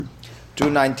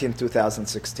June 19,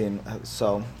 2016,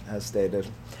 so as stated.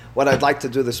 What I'd like to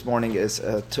do this morning is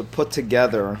to put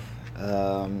together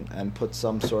and put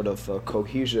some sort of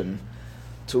cohesion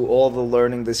to all the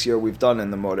learning this year we've done in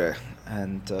the Moreh.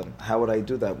 And how would I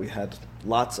do that? We had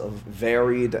lots of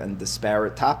varied and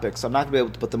disparate topics. I'm not going to be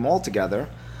able to put them all together,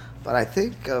 but I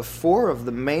think 4 of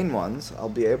the main ones I'll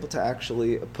be able to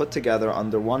actually put together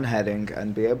under one heading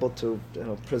and be able to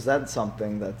present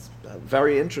something that's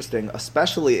very interesting,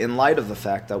 especially in light of the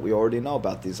fact that we already know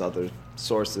about these other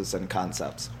sources and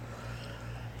concepts.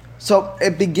 So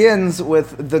it begins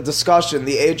with the discussion,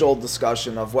 the age-old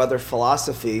discussion of whether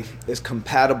philosophy is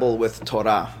compatible with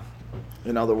Torah.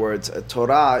 In other words,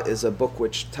 Torah is a book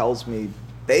which tells me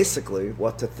basically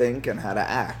what to think and how to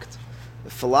act.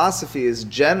 Philosophy is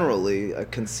generally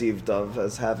conceived of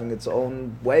as having its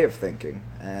own way of thinking,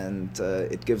 and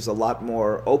it gives a lot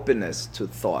more openness to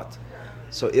thought.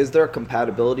 So is there a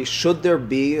compatibility? Should there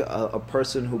be a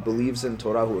person who believes in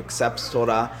Torah, who accepts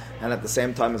Torah, and at the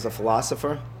same time is a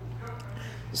philosopher?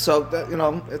 So,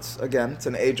 it's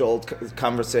an age-old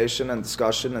conversation and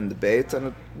discussion and debate, and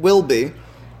it will be.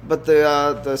 But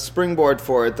the springboard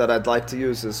for it that I'd like to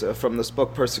use is from this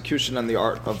book, Persecution and the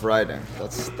Art of Writing.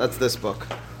 That's this book.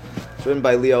 It's written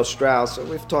by Leo Strauss.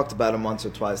 We've talked about him once or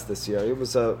twice this year. He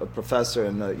was a professor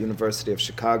in the University of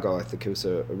Chicago. I think he was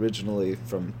originally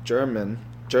from Germany,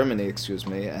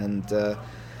 and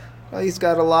he's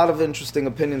got a lot of interesting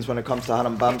opinions when it comes to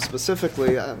Harambam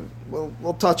specifically.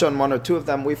 We'll touch on one or two of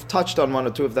them. We've touched on one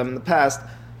or two of them in the past.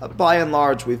 By and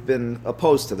large, we've been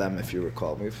opposed to them, if you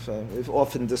recall. We've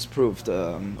often disproved,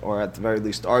 or at the very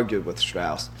least argued with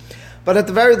Strauss. But at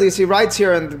the very least, he writes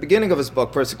here in the beginning of his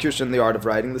book, Persecution and the Art of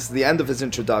Writing, this is the end of his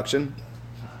introduction.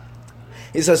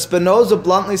 He says, Spinoza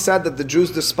bluntly said that the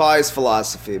Jews despise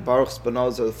philosophy. Baruch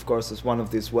Spinoza, of course, is one of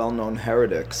these well-known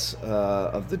heretics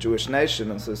of the Jewish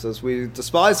nation. And so he says, we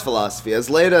despise philosophy. As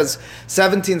late as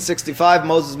 1765,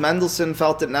 Moses Mendelssohn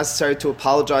felt it necessary to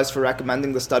apologize for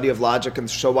recommending the study of logic and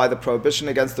to show why the prohibition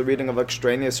against the reading of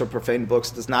extraneous or profane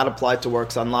books does not apply to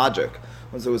works on logic.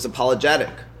 It was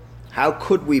apologetic. How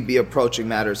could we be approaching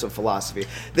matters of philosophy?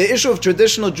 The issue of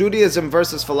traditional Judaism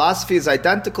versus philosophy is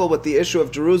identical with the issue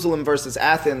of Jerusalem versus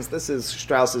Athens. This is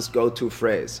Strauss's go-to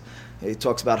phrase. He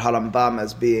talks about Harambam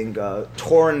as being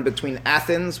torn between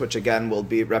Athens, which again will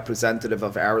be representative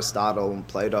of Aristotle and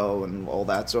Plato and all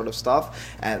that sort of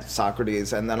stuff, and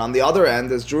Socrates. And then on the other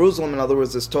end is Jerusalem, in other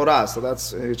words, is Torah. So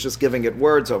he's just giving it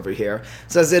words over here.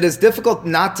 It says, it is difficult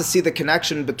not to see the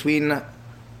connection between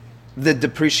the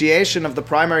depreciation of the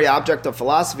primary object of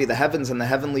philosophy, the heavens and the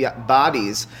heavenly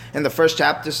bodies, in the first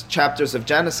chapters of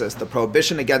Genesis, the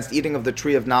prohibition against eating of the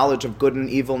tree of knowledge of good and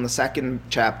evil in the second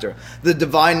chapter, the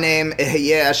divine name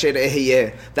Ehyeh Asher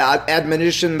Ehyeh, the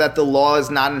admonition that the law is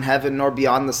not in heaven nor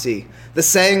beyond the sea, the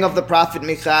saying of the prophet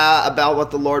Micha about what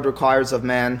the Lord requires of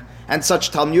man, and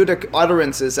such Talmudic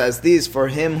utterances as these for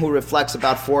him who reflects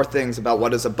about 4 things, about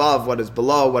what is above, what is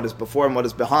below, what is before, and what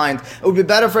is behind. It would be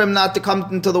better for him not to come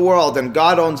into the world, and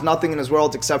God owns nothing in his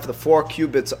world except for the 4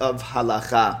 cubits of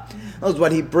halacha.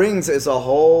 What he brings is a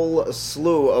whole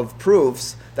slew of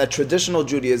proofs that traditional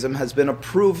Judaism has been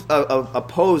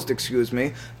opposed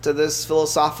to this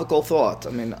philosophical thought. I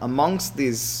mean, amongst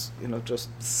these, just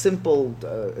simple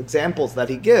examples that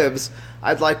he gives,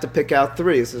 I'd like to pick out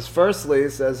 3. He says, firstly, he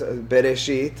says,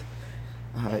 Bereshit,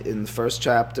 in the first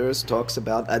chapters, talks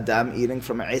about Adam eating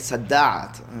from Eis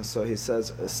HaDa'at. So he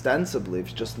says, ostensibly, if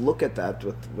you just look at that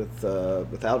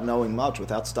without knowing much,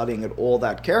 without studying it all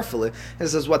that carefully, he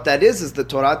says what that is the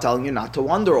Torah telling you not to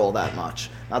wonder all that much,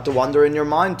 not to wonder in your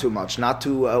mind too much, not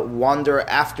to wonder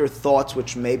after thoughts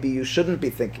which maybe you shouldn't be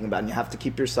thinking about, and you have to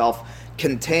keep yourself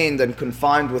contained and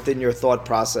confined within your thought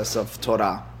process of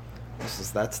Torah.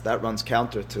 That runs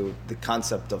counter to the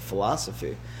concept of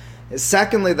philosophy.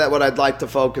 Secondly, that what I'd like to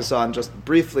focus on, just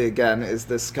briefly again, is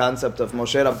this concept of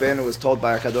Moshe Rabbeinu who was told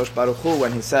by HaKadosh Baruch Hu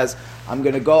when he says,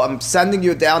 I'm sending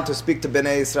you down to speak to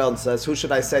Bnei Israel, and says, who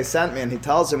should I say sent me? And he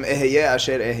tells him, Ehyeh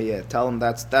Asher Ehyeh. Tell him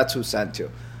that's who sent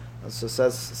you. So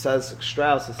says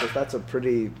Strauss, he says that's a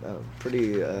pretty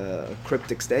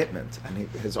cryptic statement. And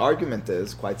his argument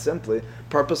is, quite simply,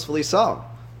 purposefully so.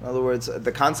 In other words,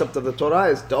 the concept of the Torah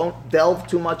is don't delve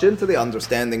too much into the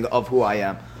understanding of who I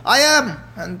am. I am,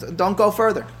 and don't go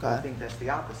further. Go ahead. I think that's the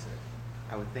opposite.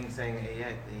 I would think saying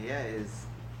Ehyeh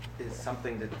is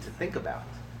something to think about.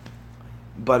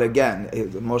 But again,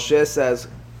 Moshe says,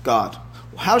 God,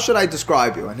 how should I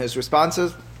describe you? And his response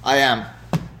is, I am.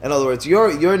 In other words,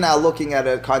 you're now looking at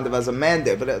it kind of as a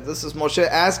mandate, but this is Moshe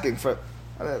asking for,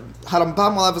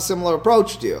 Harambam will have a similar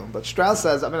approach to you. But Strauss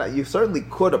says, you certainly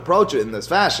could approach it in this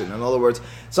fashion. In other words,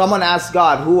 someone asks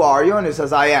God, who are you? And he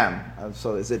says, I am.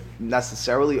 So is it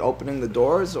necessarily opening the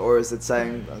doors, or is it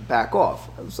saying, back off?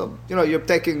 So, you're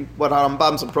taking what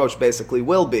Harambam's approach basically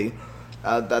will be,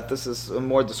 that this is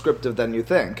more descriptive than you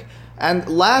think. And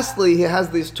lastly, he has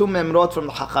these two memrot from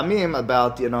the Chachamim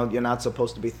about, you're not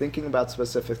supposed to be thinking about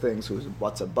specific things,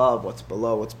 what's above, what's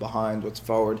below, what's behind, what's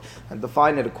forward, and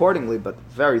define it accordingly, but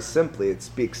very simply, it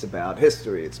speaks about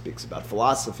history, it speaks about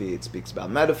philosophy, it speaks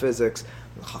about metaphysics.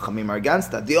 The Chachamim are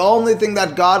against that. The only thing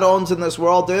that God owns in this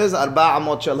world is arba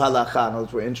amot shel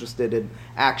halacha. We're interested in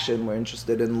action, we're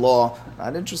interested in law,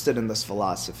 not interested in this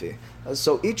philosophy.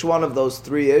 So each one of those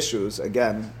three issues,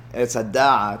 again, it's a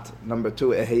da'at, number two,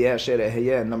 ehiyeh, asher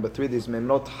ehiyeh, number three, these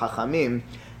memnot hachamim,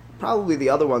 probably the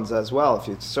other ones as well, if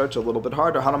you search a little bit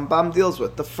harder, Harambam deals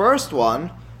with. The first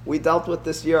one, we dealt with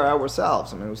this year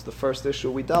ourselves. It was the first issue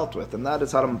we dealt with, and that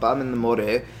is Harambam in the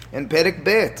Moreh, in Perek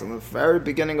Bet, in the very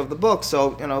beginning of the book.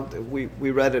 So,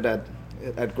 we read it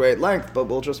at great length, but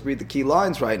we'll just read the key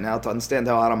lines right now to understand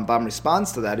how Harambam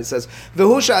responds to that. He says,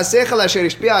 "V'hu she'asechel asher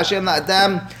ishpi'a Hashem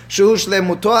la'adam shehu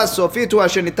shlemuto ha'sofit hu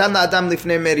asher nitan la'adam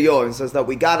lifnei meryo." He says that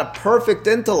we got a perfect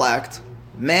intellect.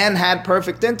 Man had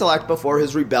perfect intellect before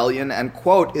his rebellion, and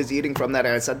quote, is eating from that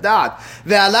Eretz Hadat.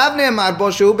 Ve'alav ne'emar bo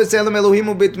shehu b'tselem Elohim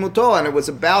u'bitmuto, and it was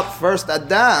about first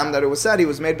Adam that it was said he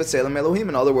was made b'tselem Elohim.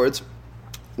 In other words,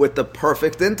 with the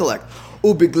perfect intellect.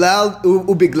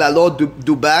 ובגללו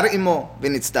דובר עמו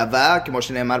ונצטווה כמו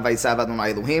שנאמר ויצב אדוני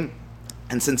אלוהים.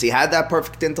 And since he had that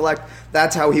perfect intellect,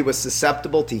 that's how he was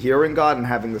susceptible to hearing God and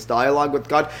having this dialogue with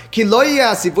God. כי לא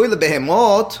יהיה הציווי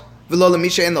לבהמות ולא למי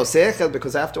שאין לו שכל,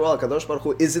 because after all, Kadosh Baruch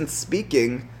Hu isn't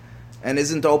speaking and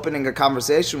isn't opening a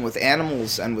conversation with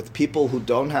animals and with people who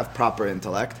don't have proper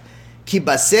intellect. כי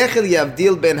בשכל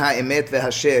יבדיל בין האמת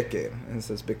והשקר. And it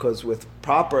says, because with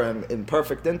proper and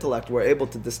imperfect intellect, we're able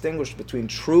to distinguish between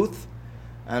truth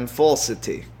and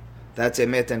falsity. That's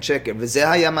emet and sheker.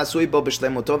 וזה היה מצוי בו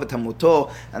בשלמותו ותמותו,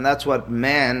 and that's what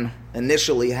man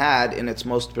initially had in its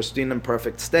most pristine and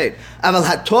perfect state. אבל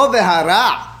הטוב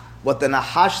והרע, what the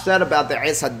Nahash said about the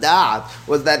Eretz Hadat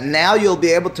was that now you'll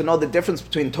be able to know the difference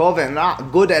between tov and ra,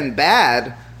 good and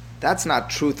bad. That's not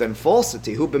truth and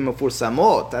falsity. Hu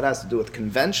b'mefursamot. That has to do with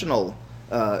conventional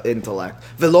intellect.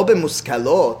 V'lo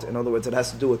b'muskalot. In other words, it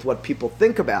has to do with what people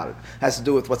think about it. It has to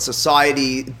do with what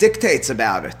society dictates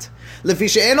about it. Lefi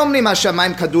she'en omrim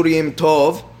hashamayim kaduriyim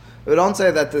tov. We don't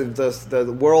say that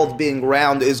the world being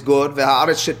round is good.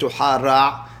 V'ha'aretz shetuha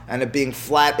ra. And it being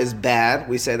flat is bad.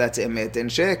 We say that's emet and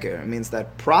sheker. It means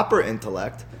that proper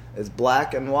intellect is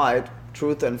black and white,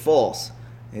 truth and false.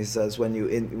 He says when you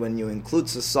include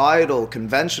societal,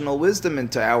 conventional wisdom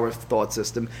into our thought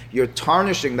system, you're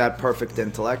tarnishing that perfect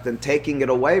intellect and taking it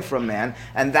away from man,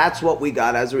 and that's what we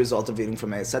got as a result of eating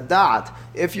from Eretz Hadat.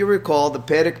 If you recall, the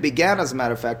Perek began, as a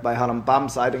matter of fact, by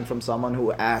Harambam citing from someone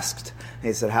who asked.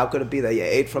 He said, how could it be that you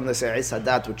ate from this Eretz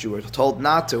Hadat, which you were told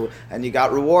not to, and you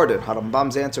got rewarded?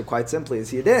 Harambam's answer, quite simply,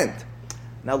 is you didn't.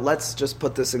 Now let's just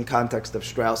put this in context of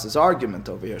Strauss's argument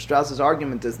over here. Strauss's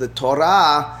argument is the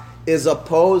Torah is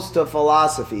opposed to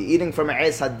philosophy. Eating from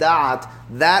Eretz Hadat,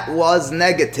 that was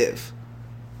negative.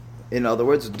 In other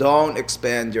words, don't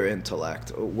expand your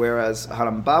intellect. Whereas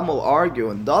Harambam will argue,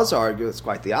 and does argue, it's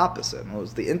quite the opposite.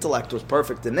 The intellect was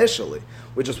perfect initially.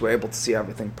 We just were able to see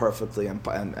everything perfectly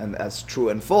and as true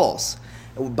and false.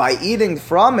 By eating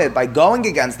from it, by going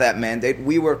against that mandate,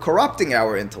 we were corrupting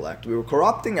our intellect. We were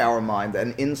corrupting our mind,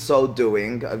 and in so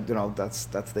doing, that's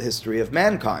the history of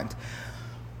mankind.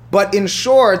 But in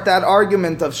short, that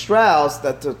argument of Strauss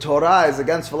that the Torah is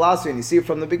against philosophy, and you see it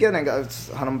from the beginning,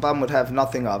 Harambam would have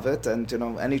nothing of it, and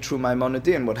any true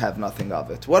Maimonidean would have nothing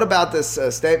of it. What about this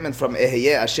statement from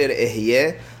Ehiyeh, Asher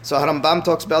Ehiyeh? So Harambam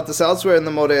talks about this elsewhere in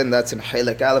the Moreh, and that's in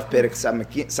Chelek Aleph, Perek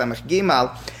Samech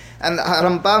Gimal. And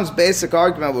Rambam's basic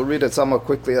argument, we'll read it somewhat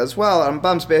quickly as well.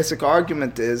 Rambam's basic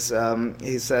argument is,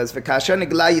 he says, "V'kasher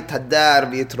nigla yitadar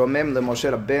v'yitromem leMoshe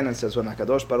Rabbeinu," and says when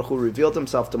Hakadosh Baruch Hu revealed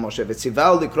Himself to Moshe,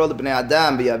 "V'tzivau likro lebnei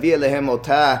Adam v'yavi elehem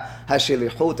otah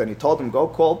hashilichut," and He told him, "Go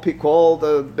call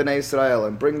the Bnei Israel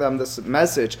and bring them this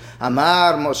message."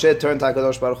 Amar Moshe turned to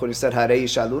Hakadosh Baruch Hu and he said, "Harei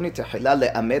yishaluni tehila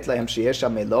le'amet lahem sheyesh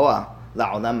Eloah."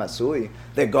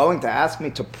 They're going to ask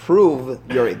me to prove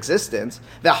your existence,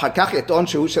 and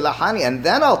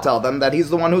then I'll tell them that He's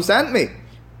the one who sent me.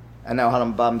 And now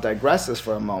Harambam digresses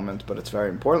for a moment, but it's very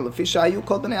important.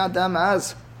 I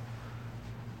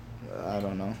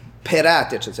don't know,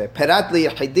 Perat, it should say. Perat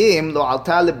liyachidim lo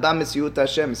alta libam misyut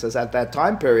Hashem. It says at that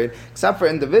time period, except for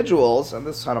individuals, and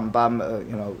this Rambam,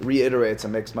 reiterates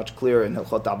and makes much clearer in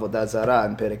Hilchot Avodah Zarah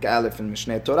and Perek Aleph in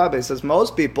Mishneh Torah, but he says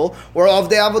most people were of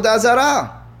the Avodah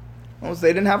Zarah.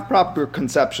 They didn't have proper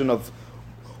conception of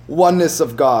oneness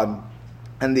of God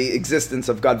and the existence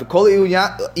of God. They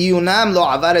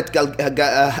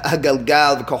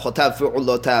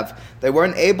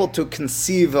weren't able to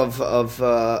conceive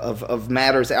of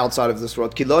matters outside of this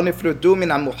world. Their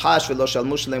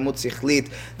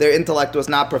intellect was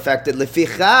not perfected.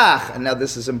 And now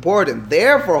this is important.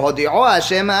 Therefore,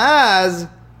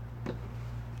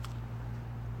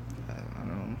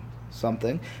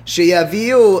 something.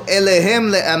 Sheyaviu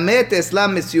elehem le'amet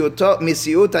eslam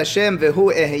misyut Hashem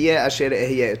vehu ehye asher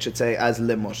ehye. It should say as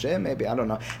leMoshe, maybe, I don't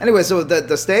know. Anyway, so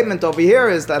the statement over here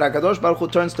is that HaKadosh Baruch Hu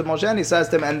turns to Moshe and he says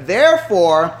to him, and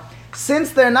therefore,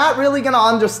 since they're not really going to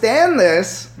understand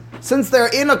this, since they're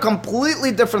in a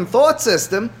completely different thought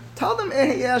system, tell them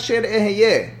ehye asher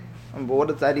ehye. But what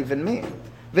does that even mean?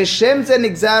 V'shem ze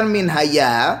nigzar min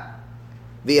haya.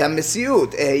 Via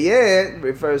misiut, ehye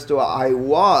refers to I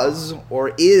was,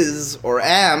 or is, or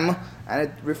am, and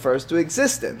it refers to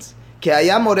existence. Ki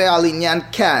haya moreh al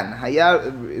inyan kan.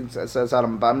 Haya, it says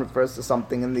Rambam, refers to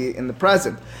something in the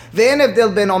present. Ve'en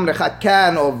evdel ben omrecha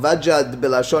kan or vajad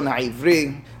belashon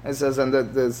ha'ivri. It says, and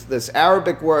this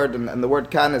Arabic word and the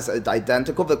word kan is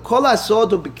identical. V'kol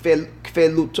hasodu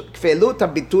kfelut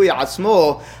habitui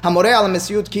asmo hamoreh al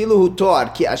mesiut kilu hu toar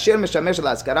ki asher meshamesh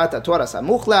la'azkarat haTorah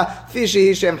samuch la fi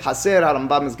shehi shem haser.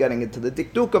 Rambam is getting into the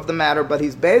dikduk of the matter, but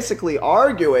he's basically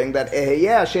arguing that ehye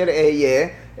asher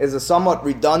ehye is a somewhat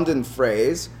redundant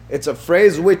phrase. It's a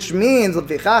phrase which means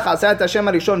לפיכך עשה את השם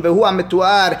הראשון והוא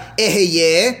המתואר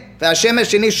אהיה והשם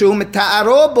השני שהוא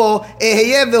מתארו בו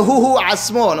אהיה והוא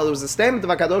עצמו. In other words, the statement of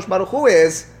HaKadosh Baruch Hu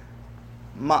is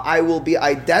I will be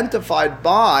identified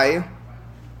by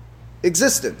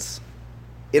existence.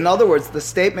 In other words, the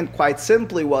statement quite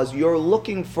simply was, you're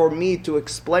looking for me to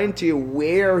explain to you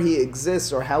where he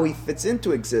exists or how he fits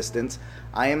into existence.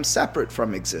 I am separate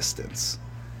from existence.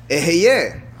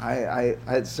 Eheye.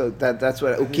 So that's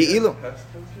what uki'ilu.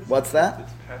 What's that?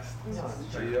 It's past tense.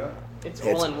 It's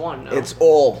all in one. No? It's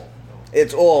all.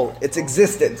 It's all. It's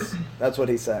existence. That's what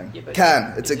he's saying. Yeah,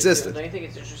 Can. It's existence. Don't you think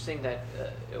it's interesting that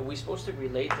are we supposed to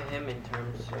relate to him in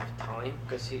terms of time?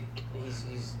 Because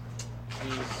he's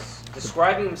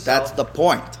describing himself. That's the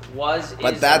point. Was,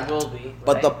 but is, that, and will be. Right?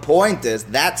 But the point is,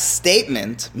 that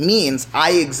statement means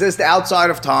I exist outside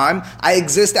of time. I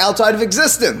exist outside of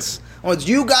existence. Well,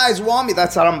 you guys want me.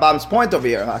 That's Rambam's point over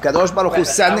here. HaKadosh Baruch Hu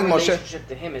sending Moshe. Our relationship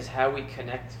to him is how we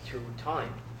connect to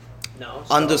time. No.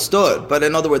 Understood. But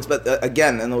in other words, but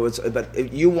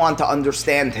you want to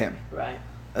understand him. Right.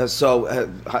 This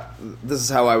is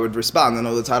how I would respond. In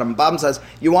other words, Rambam says,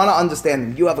 you want to understand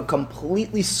him. You have a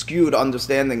completely skewed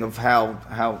understanding of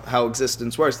how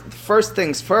existence works. First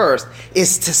things first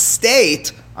is to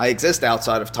state, I exist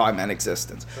outside of time and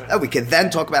existence. Right. We can then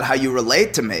talk about how you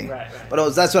relate to me. Right. But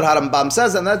that's what Rambam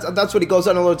says, and that's what he goes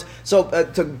on. In other words, so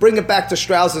to bring it back to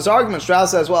Strauss's argument,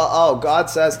 Strauss says, God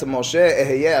says to Moshe,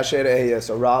 Eheye asher eheye.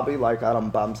 So Rabbi, like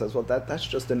Rambam, says, that's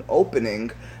just an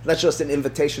opening. That's just an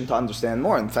invitation to understand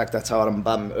more. In fact, that's how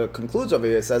Rambam concludes over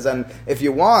here. He says, and if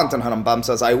you want, and Rambam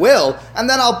says, I will, and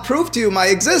then I'll prove to you my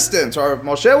existence, or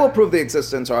Moshe will prove the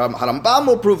existence, or Rambam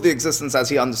will prove the existence as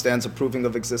he understands the proving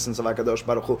of existence of HaKadosh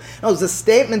Baruch Hu. No, the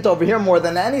statement over here more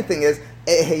than anything is,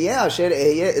 Eheye asher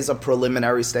eheye is a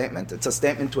preliminary statement. It's a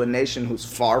statement to a nation who's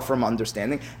far from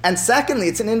understanding. And secondly,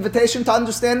 it's an invitation to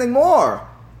understanding more.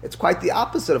 It's quite the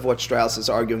opposite of what Strauss is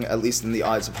arguing, at least in the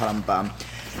eyes of Rambam.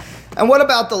 And what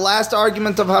about the last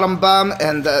argument of Rambam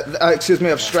and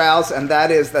of Strauss, and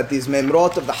that is that these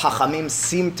memrot of the Chachamim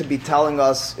seem to be telling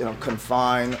us,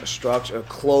 confine, structure,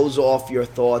 close off your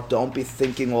thought, don't be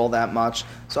thinking all that much.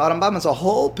 So Rambam has a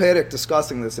whole perek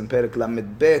discussing this in perek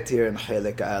Lamed Bet here in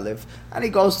Chelek Aleph, and he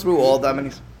goes through all them. And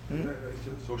he's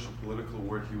social political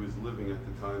where he was living at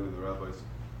the time, and the rabbis,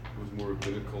 it was more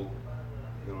rabbinical,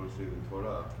 in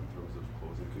Torah in terms of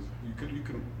closing, because you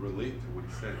can relate to what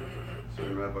he said.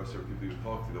 Certain rabbis, certain people you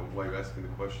talk to, why you're asking the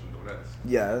question, don't ask.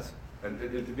 Yes. And to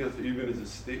be honest, even as a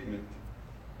statement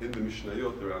in the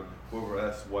Mishnayot around whoever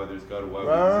asks why there's God or why we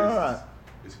exist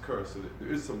is cursed. So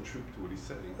there is some truth to what he's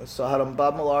saying. So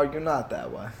Rambam will argue not that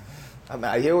way. I mean,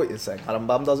 I hear what you're saying.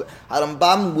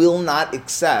 Rambam will not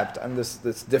accept, and this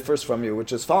differs from you,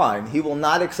 which is fine. He will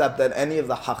not accept that any of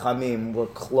the Hachamim were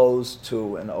closed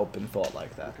to an open thought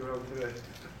like that.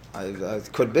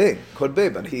 Could be,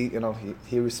 but he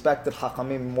respected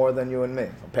Chachamim more than you and me.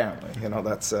 Apparently,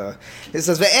 that's. He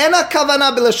says ve'ena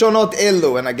kavana b'lashonot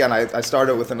elu, and again, I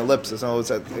started with an ellipsis.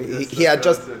 He had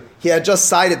just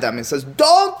cited them. He says,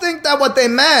 don't think that what they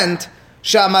meant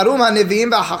she'amarum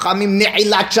haneviim v'Chachamim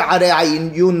ne'ilat sha'arei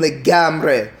ha'iyun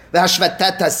legamre.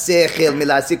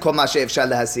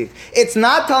 It's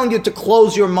not telling you to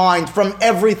close your mind from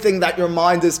everything that your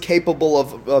mind is capable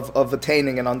of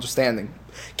attaining and understanding.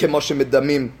 כמו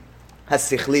שמדמים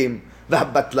השכלים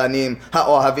והבטלנים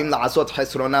האוהבים לעשות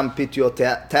חסרונם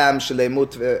פיתיותם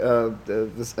שלמות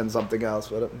and something else,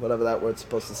 whatever that word's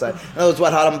supposed to say. In other words,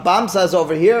 what Harambam says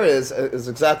over here is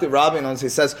exactly Rabbi knows. He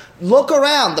says, look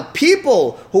around, the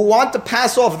people who want to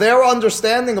pass off their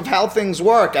understanding of how things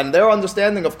work and their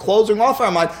understanding of closing off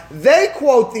our mind, they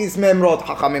quote these memrot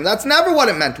hachamim. That's never what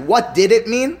it meant. What did it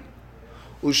mean?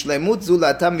 ושלמות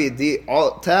זולתם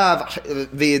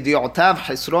וידיעותיו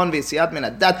חסרון ויציאת מן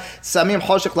הדת שמים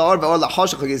חושך לאור ואור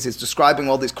לחושך. He's describing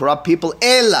all these corrupt people.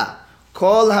 אלא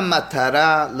כל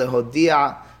המטרה להודיע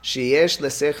שיש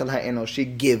לשכל האנושי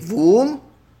גבול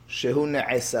שהוא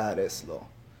נעשה לו.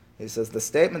 He says the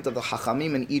statement of the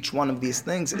Chachamim in each one of these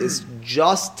things is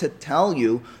just to tell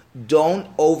you, don't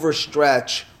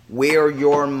overstretch where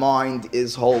your mind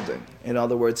is holding. In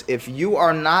other words, if you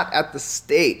are not at the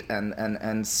state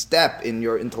and step in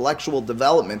your intellectual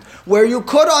development where you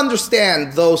could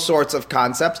understand those sorts of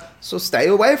concepts, so stay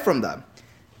away from them.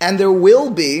 And there will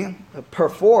be,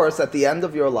 perforce, at the end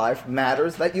of your life,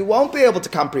 matters that you won't be able to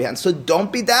comprehend. So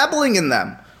don't be dabbling in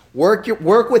them.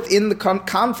 Work within the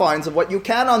confines of what you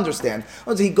can understand.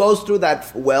 So he goes through that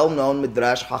well-known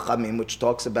Midrash Hachamim, which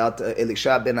talks about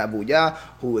Elisha ben Abuya,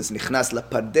 who was nichnas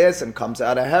lepardes and comes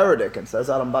out a heretic, and says,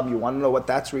 Arambam, you want to know what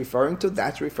that's referring to?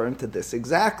 That's referring to this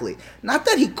exactly. Not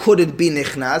that he couldn't be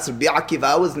nichnas. Rabbi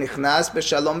Akiva was nichnas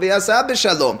b'shalom v'yasa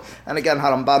b'shalom. And again,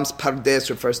 Harambam's pardes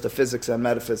refers to physics and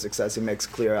metaphysics, as he makes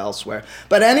clear elsewhere.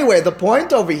 But anyway, the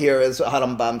point over here is,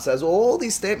 Harambam says, all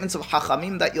these statements of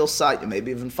Hachamim that you'll cite, you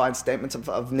maybe even find statements of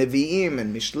Nevukhim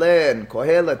and Mishleh and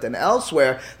Kohelet and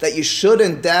elsewhere that you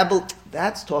shouldn't dabble.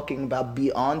 That's talking about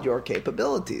beyond your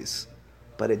capabilities.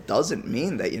 But it doesn't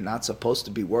mean that you're not supposed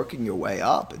to be working your way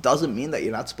up. It doesn't mean that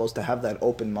you're not supposed to have that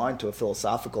open mind to a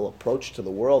philosophical approach to the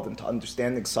world and to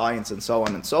understanding science and so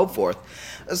on and so forth.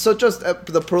 So just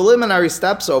the preliminary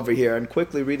steps over here, and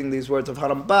quickly reading these words of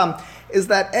Harambam, is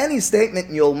that any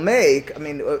statement you'll make, I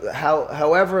mean,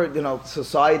 however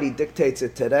society dictates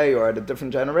it today or at a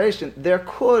different generation, there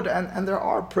could and there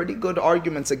are pretty good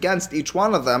arguments against each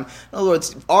one of them. In other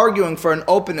words, arguing for an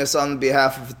openness on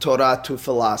behalf of Torah to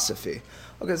philosophy.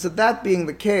 Okay, so that being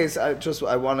the case, I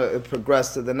want to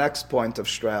progress to the next point of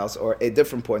Strauss, or a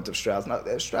different point of Strauss. Now,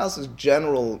 Strauss's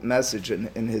general message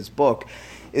in his book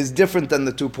is different than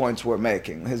the 2 points we're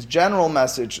making. His general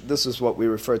message, this is what we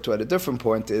refer to at a different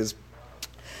point, is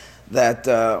that,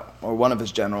 or one of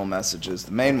his general messages,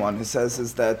 the main one, he says,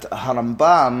 is that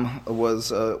Harambam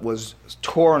was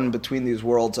torn between these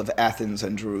worlds of Athens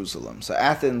and Jerusalem. So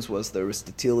Athens was the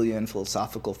Aristotelian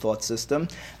philosophical thought system,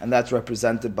 and that's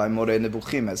represented by Moreh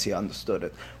Nevukhim as he understood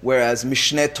it. Whereas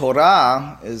Mishneh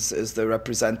Torah is the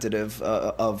representative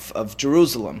of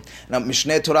Jerusalem. Now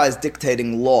Mishneh Torah is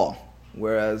dictating law,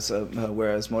 whereas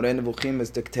Moreh Nevukhim is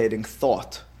dictating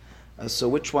thought. So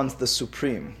which one's the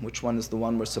supreme? Which one is the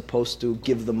one we're supposed to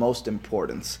give the most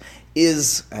importance?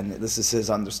 Is, and this is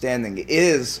his understanding,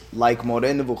 is like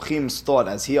Moreh Nevukhim's thought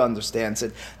as he understands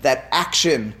it, that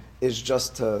action is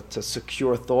just to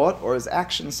secure thought, or is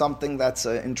action something that's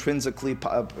intrinsically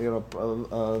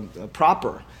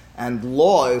proper? And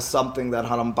law is something that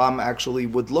Harambam actually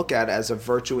would look at as a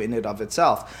virtue in and of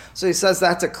itself. So he says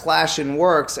that's a clash in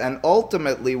works, and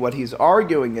ultimately what he's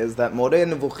arguing is that Moreh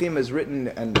Nevukhim is written,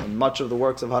 and much of the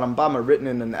works of Harambam are written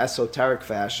in an esoteric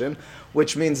fashion,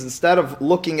 which means instead of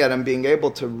looking at and being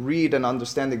able to read and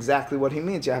understand exactly what he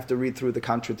means, you have to read through the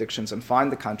contradictions and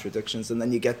find the contradictions, and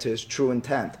then you get to his true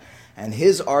intent. And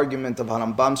his argument of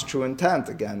Harambam's true intent,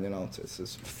 again, this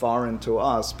is foreign to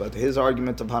us, but his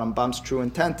argument of Harambam's true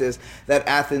intent is that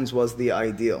Athens was the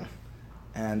ideal.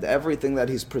 And everything that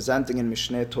he's presenting in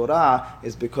Mishneh Torah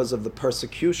is because of the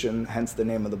persecution, hence the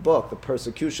name of the book, the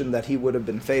persecution that he would have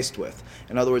been faced with.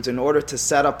 In other words, in order to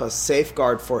set up a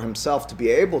safeguard for himself to be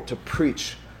able to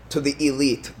preach to the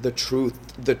elite the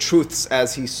truths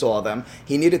as he saw them,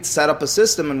 he needed to set up a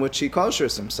system in which he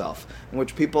koshers himself, in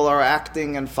which people are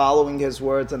acting and following his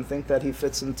words and think that he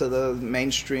fits into the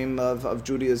mainstream of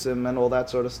Judaism and all that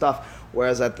sort of stuff.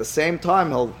 Whereas at the same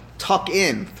time, he'll tuck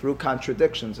in, through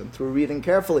contradictions and through reading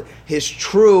carefully, his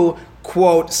true,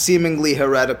 quote, seemingly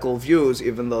heretical views,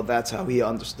 even though that's how he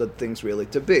understood things really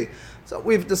to be. So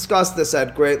we've discussed this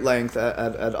at great length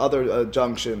at other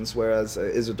junctions, whereas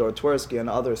Isidore Twersky and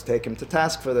others take him to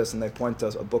task for this, and they point to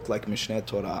a book like Mishneh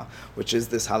Torah, which is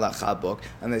this halakha book,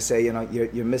 and they say,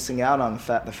 you're missing out on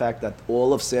the fact that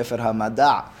all of Sefer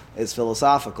HaMada is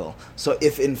philosophical. So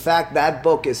if in fact that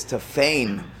book is to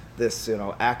feign this,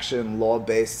 action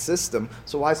law-based system,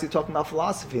 so why is he talking about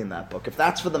philosophy in that book? If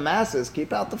that's for the masses,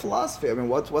 keep out the philosophy. I mean,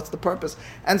 what's the purpose?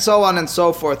 And so on and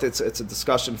so forth. It's a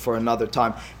discussion for another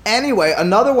time. Anyway,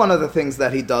 another one of the things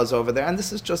that he does over there, and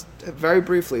this is just very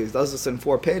briefly, he does this in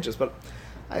 4 pages, but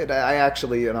I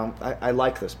actually, I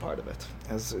like this part of it.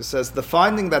 As it says, the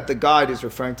finding that the guide, is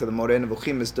referring to the Moreh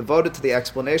Nevukhim, is devoted to the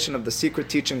explanation of the secret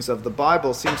teachings of the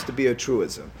Bible seems to be a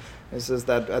truism. It says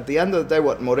that at the end of the day,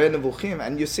 what Moreh Nevukhim,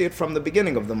 and you see it from the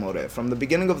beginning of the Moreh. From the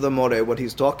beginning of the Moreh, what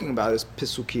he's talking about is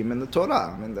Pisukim in the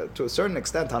Torah. I mean, to a certain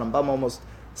extent, Harambam almost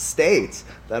states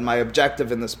that my objective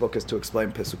in this book is to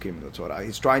explain Pisukim in the Torah.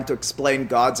 He's trying to explain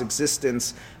God's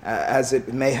existence as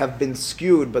it may have been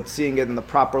skewed, but seeing it in the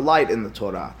proper light in the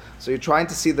Torah. So you're trying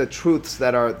to see the truths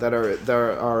that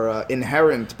are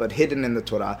inherent but hidden in the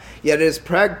Torah. Yet it is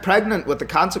pregnant with the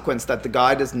consequence that the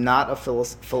guide is not a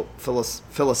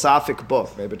philosophic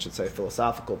book. Maybe it should say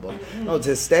philosophical book. No,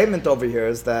 his statement over here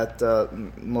is that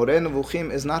Moreh Nevukhim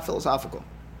is not philosophical.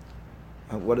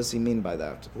 What does he mean by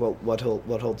that? Well, what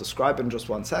he'll describe in just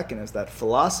 1 second is that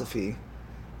philosophy,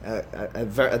 at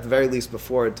the very least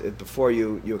before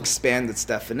you expand its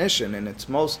definition in its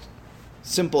most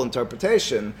simple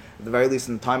interpretation, at the very least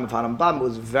in the time of Harambam,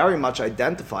 was very much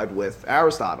identified with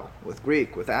Aristotle, with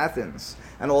Greek, with Athens,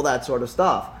 and all that sort of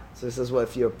stuff. So he says, well,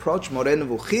 if you approach Moreh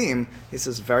Nevukhim, he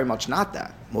says very much not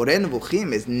that. Moreh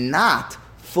Nevukhim is not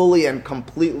fully and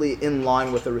completely in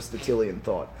line with Aristotelian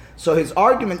thought. So his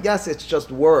argument, yes, it's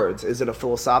just words. Is it a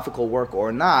philosophical work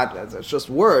or not? It's just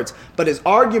words. But his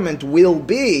argument will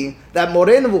be that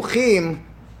Moreh Nevukhim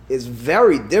is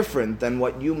very different than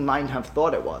what you might have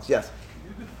thought it was. Yes?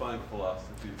 You define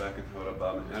philosophy back in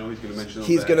Torah. I know he's going to mention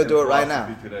He's going to do it right now.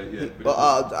 Today.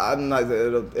 I'm not,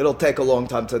 it'll take a long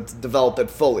time to develop it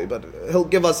fully, but he'll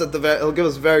give us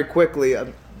very quickly.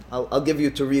 I'll give you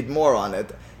to read more on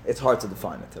it. It's hard to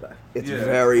define it today. It's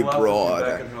very broad.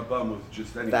 Back in Harambam was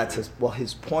just anything. That's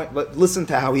his point. But listen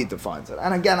to how he defines it.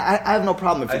 And again, I have no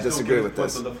problem if you disagree with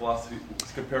this. On the philosophy,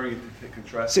 comparing it to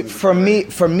contrast. See, for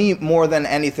me, more than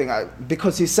anything,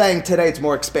 because he's saying today it's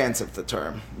more expansive, the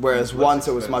term, whereas once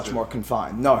it was much more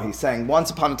confined. No, he's saying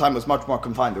once upon a time it was much more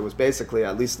confined. It was basically,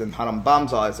 at least in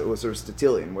Harambam's eyes, it was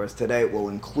Aristotelian, whereas today it will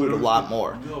include a lot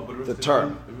more. No, but the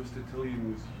term.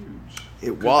 Aristotelian was huge.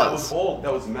 It was.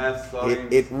 That was math,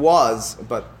 science. It was,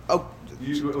 but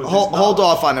hold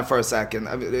off on it for a second.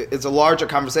 I mean, it's a larger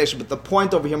conversation, but the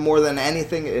point over here, more than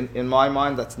anything, in my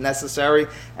mind, that's necessary.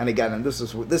 And again, and this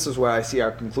is where I see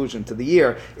our conclusion to the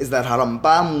year, is that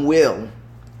Harambam will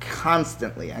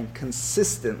constantly and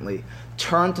consistently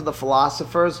turn to the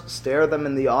philosophers, stare them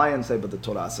in the eye, and say, "But the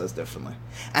Torah says differently."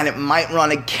 And it might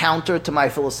run counter to my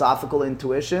philosophical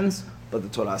intuitions, but the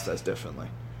Torah says differently.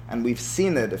 And we've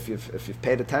seen it if you've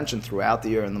paid attention throughout the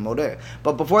year in the Moreh.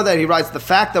 But before that, he writes, the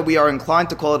fact that we are inclined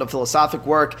to call it a philosophic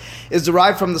work is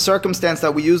derived from the circumstance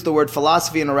that we use the word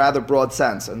philosophy in a rather broad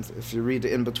sense. And if you read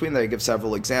in between there, he gives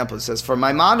several examples. He says, for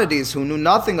Maimonides, who knew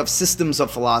nothing of systems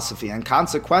of philosophy, and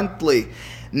consequently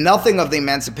nothing of the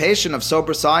emancipation of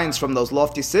sober science from those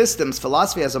lofty systems,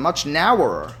 philosophy has a much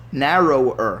narrower,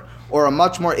 or a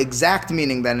much more exact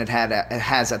meaning than it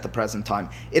has at the present time.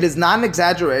 It is not an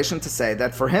exaggeration to say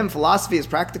that for him, philosophy is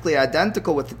practically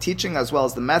identical with the teaching as well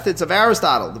as the methods of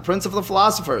Aristotle, the prince of the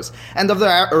philosophers, and of the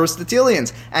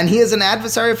Aristotelians. And he is an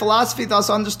adversary of philosophy thus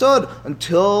understood and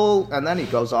then he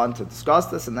goes on to discuss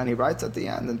this, and then he writes at the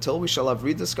end, until we shall have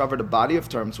rediscovered a body of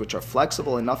terms which are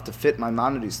flexible enough to fit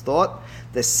Maimonides' thought,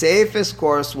 the safest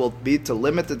course will be to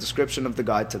limit the description of the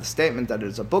guide to the statement that it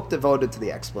is a book devoted to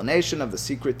the explanation of the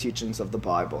secret teachings of the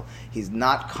Bible. He's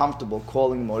not comfortable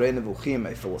calling Moreh Nevukhim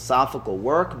a philosophical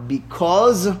work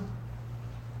because,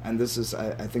 and this is,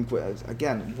 I think,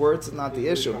 again, words are not the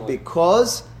issue,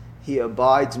 because he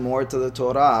abides more to the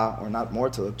Torah, or not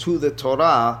more to the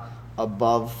Torah,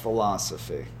 above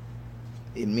philosophy.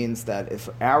 It means that if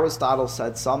Aristotle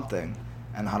said something,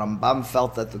 and Harambam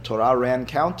felt that the Torah ran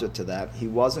counter to that, he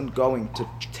wasn't going to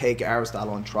take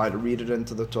Aristotle and try to read it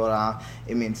into the Torah.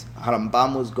 It means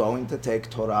Harambam was going to take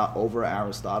Torah over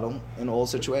Aristotle in all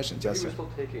situations. Yes, he sir? was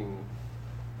still taking...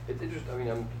 It's interesting, I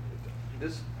mean,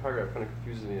 this paragraph kind of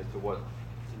confuses me as to what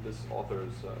this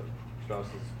author's,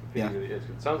 Strauss's opinion really is.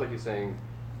 It sounds like he's saying,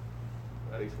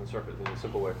 at least on the surface, in a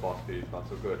simple way, philosophy is not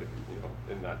so good,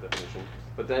 if in that definition.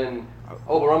 But then, but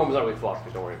Rambam's not really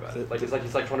philosophy. Don't worry about it. Like he's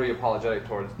like trying to be apologetic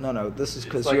towards. No. This is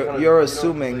because like you're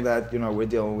assuming that we're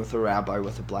dealing with a rabbi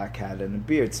with a black hat and a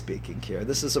beard speaking here.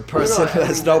 This is a person who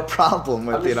has no problem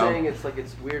with I'm just saying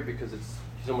it's weird because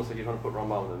he's almost like you're trying to put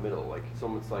Rambam in the middle. Like it's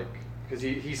almost like because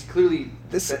he's clearly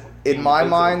in my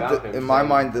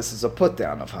mind this is a put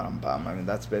down of Harambam. I mean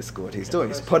that's basically what he's doing.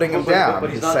 He's putting him down.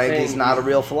 He's saying he's not a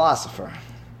real philosopher.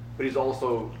 But he's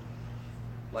also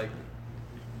like.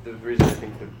 The reason I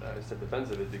think that I said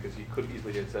defensive is because he could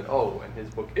easily have said, and his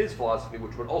book is philosophy,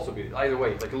 which would also be, either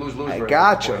way, like a lose-lose. I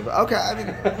gotcha. Okay, I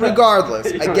mean, regardless,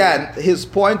 again, his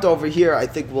point over here, I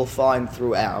think we'll find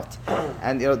throughout.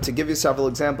 And, to give you several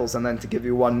examples and then to give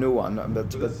you one new one.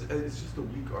 But it's just a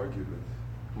weak argument.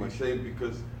 He's saying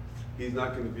because he's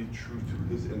not going to be true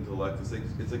to his intellect.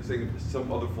 It's like saying if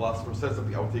some other philosopher says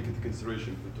something, I will take it into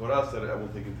consideration. If the Torah said it, I will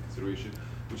take it into consideration.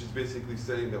 Which is basically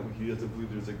saying that he doesn't believe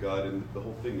there's a God and the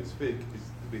whole thing is fake, is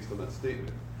based on that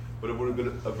statement. But it would have been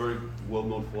a very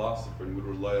well-known philosopher and would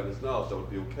rely on his knowledge, that would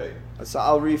be okay. So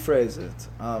I'll rephrase it.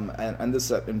 And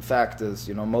this, in fact, is,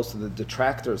 most of the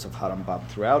detractors of Harambam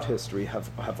throughout history have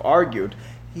argued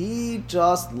he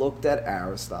just looked at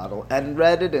Aristotle and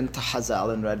read it into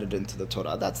Hazal and read it into the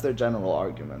Torah. That's their general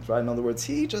argument, right? In other words,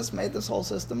 he just made this whole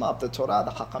system up. The Torah,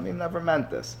 the Hakamim never meant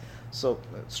this. So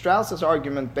Strauss's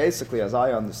argument, basically, as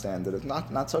I understand it, is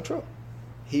not so true.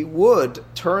 He would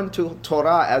turn to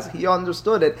Torah as he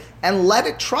understood it and let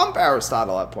it trump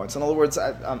Aristotle at points. In other words,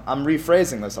 I'm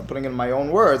rephrasing this. I'm putting it in my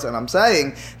own words, and I'm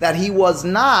saying that he was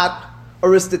not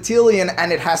Aristotelian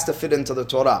and it has to fit into the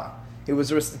Torah. He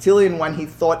was Aristotelian when he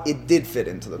thought it did fit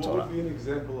into the Torah. What would be an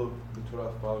example of the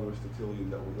Torah following Aristotelian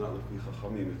that was not like the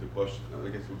Chachamim is the question? I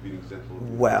guess it would be an example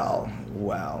of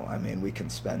Well, I mean, we can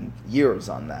spend years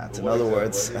on that. In other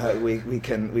words, we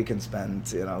can spend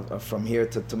from here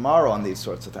to tomorrow on these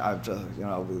sorts of things.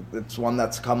 It's one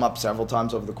that's come up several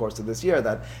times over the course of this year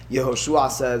that Yehoshua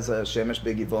says Shemesh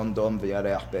begivon dom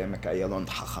v'yareach be'emek ayalon.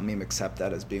 Chachamim accept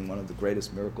that as being one of the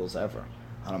greatest miracles ever.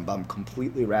 Harambam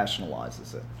completely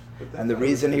rationalizes it. And the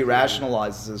reason he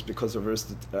rationalizes is because of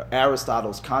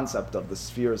Aristotle's concept of the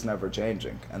sphere is never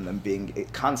changing and them being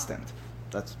constant.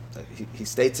 He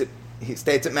states it. He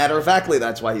states it matter-of-factly.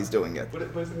 That's why he's doing it. But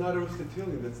it's not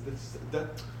Aristotelian.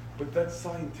 But that's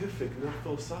scientific, not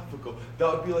philosophical.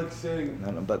 That would be like saying.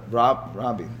 No. But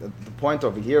Robbie, the point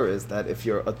over here is that if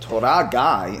you're a Torah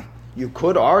guy, you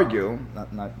could argue,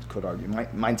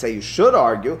 might say you should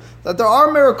argue, that there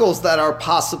are miracles that are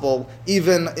possible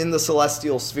even in the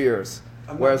celestial spheres.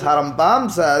 Whereas Harambam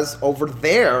says, over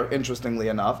there, interestingly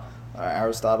enough,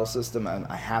 Aristotle's system, and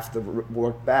I have to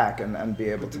work back and be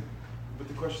able to... But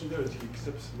the question there is, he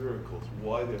accepts miracles.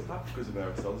 Why? It's not because of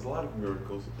Aristotle. There's a lot of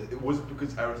miracles. It wasn't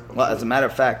because Aristotle... Well, as a matter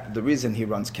of fact, the reason he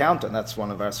runs counter, and that's one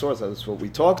of our sources, that's what we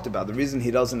talked about, the reason he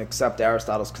doesn't accept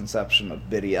Aristotle's conception of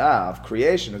bidiyah, of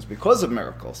creation, is because of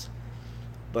miracles.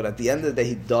 But at the end of the day,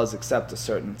 he does accept a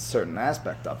certain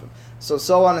aspect of it.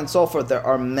 So on and so forth. There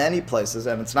are many places,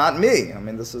 and it's not me. I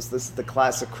mean, this is the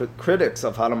classic critics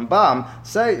of Harambam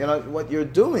say, what you're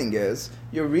doing is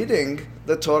you're reading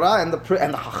the Torah and the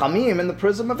Chachamim in the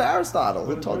prism of Aristotle.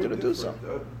 Who told you to do so?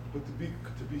 But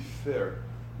to be fair,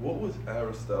 what was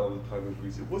Aristotle in the time of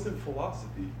Greece? It wasn't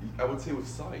philosophy. I would say it was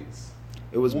science.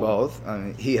 It was both. I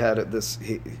mean, he had it.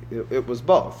 It was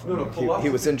both. He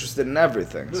was interested in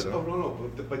everything.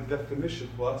 No. But by definition,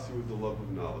 philosophy was the love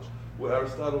of knowledge. When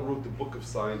Aristotle wrote the book of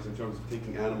science in terms of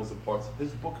taking animals apart,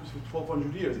 his book was for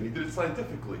 1,200 years, and he did it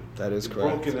scientifically. That is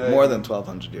correct. More than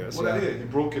 1,200 years. Well, yeah. He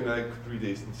broke an egg for 3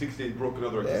 days. In 6 days, he broke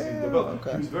another egg.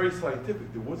 Okay. He was very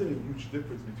scientific. There wasn't a huge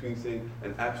difference between saying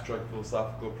an abstract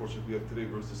philosophical approach that we have today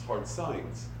versus hard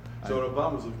science. So what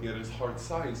Obama was looking at is hard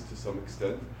science to some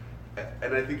extent.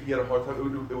 And I think he had a hard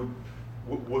time.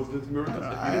 Was this miracles?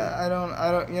 I don't.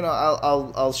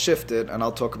 I'll shift it and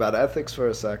I'll talk about ethics for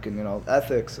a second.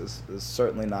 Ethics is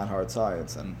certainly not hard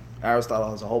science, and Aristotle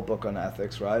has a whole book on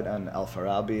ethics, right? And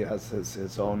Al-Farabi has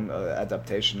his own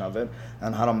adaptation of it,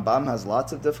 and Harambam has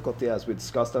lots of difficulty, as we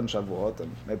discussed on Shavuot,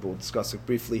 and maybe we'll discuss it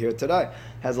briefly here today.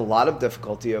 Has a lot of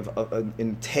difficulty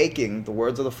in taking the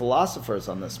words of the philosophers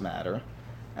on this matter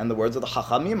and the words of the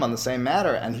Chachamim on the same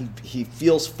matter, and he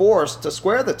feels forced to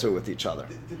square the two with each other.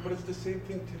 But it's the same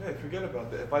thing today. Forget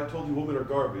about that. If I told you women are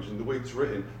garbage and the way it's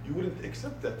written, you wouldn't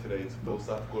accept that today. It's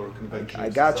philosophical or conventional. I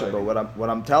got you, but what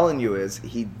I'm telling you is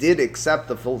he did accept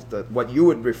what you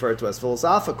would refer to as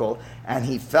philosophical, and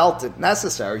he felt it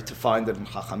necessary to find it in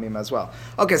Chachamim as well.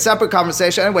 Okay, separate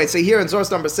conversation. Anyway, so here in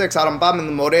source number 6, Harambam in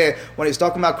the Moreh, when he's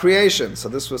talking about creation. So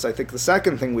this was, I think, the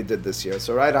second thing we did this year.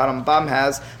 So right, Harambam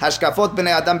has Hashkafot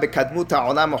b'nei האדם בקדמות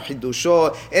העולם וחידושו,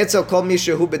 אצל כל מי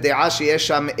שהוא בדעה שיש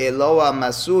שם אלוה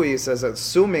מסוי, he says,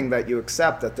 assuming that you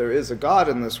accept that there is a God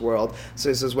in this world. So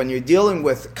he says, when you're dealing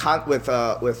with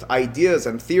ideas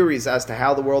and theories as to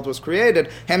how the world was created,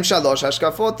 hem shalosh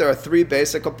hashkafot, there are three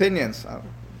basic opinions.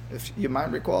 If you might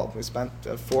recall, we spent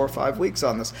 4 or 5 weeks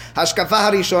on this. Hashkafa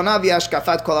harishona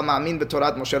v'hashkafat kol ha'ma'amin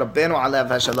b'torat Moshe Rabbeinu alev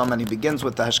hashalom, and he begins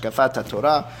with the hashkafat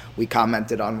HaTorah. We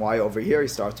commented on why over here he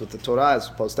starts with the Torah as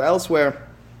opposed to elsewhere.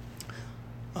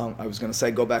 I was going to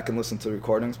say go back and listen to the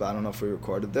recordings, but I don't know if we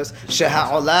recorded this.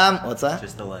 Sheha'olam, what's that?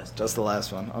 Just the last. Just the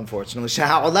last one, unfortunately.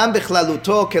 Sheha'olam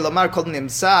b'chlaluto kelomar kol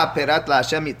nimsa perat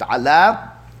la'Hashem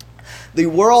yit'ala. The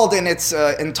world in its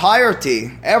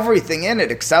entirety, everything in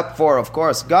it, except for, of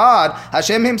course, God,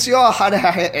 Hashem himsio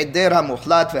ha'eder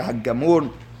ha'muhlat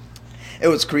ve'hagamur. It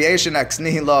was creation ex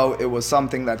nihilo. It was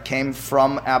something that came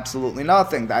from absolutely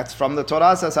nothing. That's from the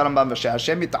Torah, says Harambam,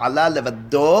 Hashem yit'ala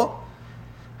levado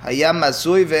hayam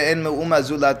masui ve'en me'uma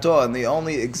zulato. And the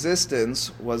only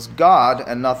existence was God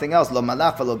and nothing else. Lo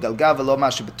malach v'lo galgal v'lo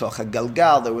mashu b'toch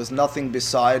ha'galgal. There was nothing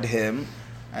beside him.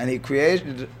 And he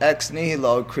created ex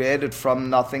nihilo, created from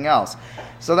nothing else.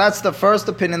 So that's the first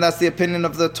opinion. That's the opinion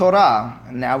of the Torah.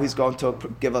 And now he's going to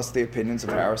give us the opinions of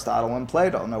Aristotle and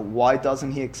Plato. Now, why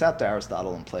doesn't he accept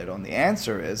Aristotle and Plato? And the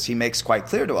answer is, he makes quite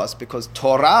clear to us, because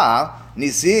Torah,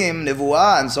 Nisim,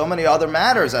 Nevuah, and so many other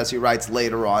matters, as he writes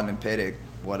later on in Perek,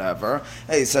 whatever,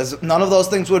 he says none of those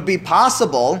things would be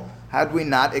possible had we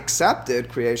not accepted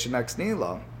creation ex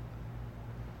nihilo.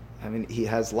 I mean, he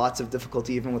has lots of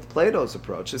difficulty even with Plato's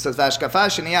approach. He says, "V'hashkafa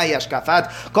sheniya hi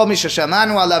hashkafat kol mi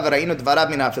sheshamanu alav v'ra'inu dvarav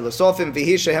min ha'filosofim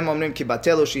v'hi shehem omrim ki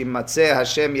batelu sheyimatzeh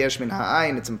Hashem yesh min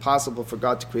ha'ayin." It's impossible for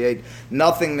God to create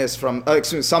nothingness from,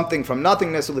 something from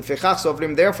nothingness. U'lefichach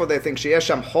sovrim. Therefore, they think sheyesh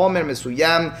sham homer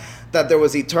mesuyam, that there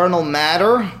was eternal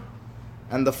matter,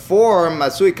 and the form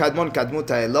masui kadmon kadmut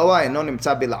ha'eloah eno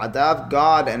nimtza bil'adav.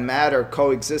 God and matter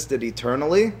coexisted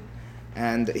eternally.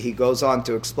 And he goes on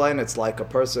to explain it's like a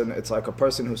person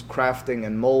who's crafting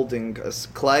and molding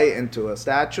clay into a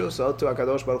statue. So to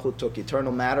HaKadosh Baruch Hu took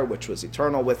eternal matter, which was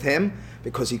eternal with him,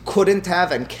 because he couldn't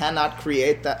have and cannot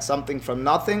create that something from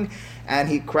nothing, and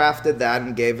he crafted that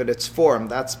and gave it its form.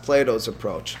 That's Plato's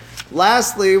approach.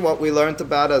 Lastly, what we learned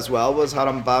about as well was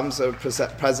Harambam's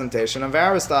presentation of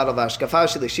Aristotle. Hashkafa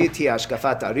shlishit hi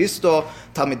hashkafat Aristo,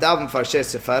 talmidav u'mfarshei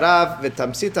sefarav,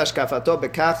 v'tamsit hashkafato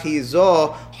bekach hi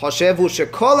zo חושב הוא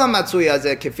שכל המצוי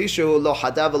הזה כפי שהוא לא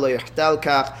חדה ולא יחדל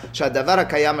כך שהדבר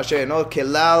הקיים אשר אינו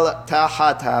כלל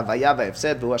תחת ההוויה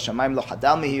וההפסד והוא השמיים לא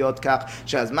חדל מהיות כך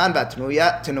שהזמן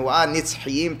והתנועה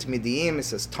נצחיים תמידיים. He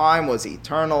says time was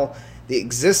eternal, the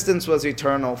existence was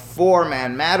eternal, form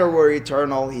and matter were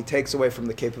eternal. He takes away from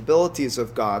the capabilities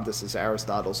of God. This is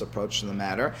Aristotle's approach to the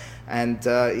matter. And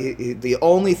the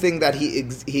only thing that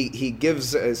he gives,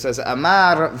 says,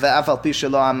 Amar ve'af al pi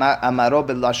shelo amaro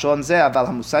b'lashon ze, aval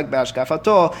hamusag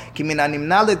be'ashkafato, ki min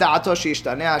hanimna leda'ato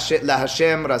she'yishtaneh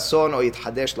laHashem rason o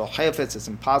yithadesh lo chefetz. It's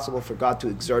impossible for God to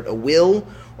exert a will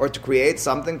or to create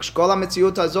something. Shkol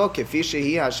ha'metziut hazo, kefi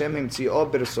shehi Hashem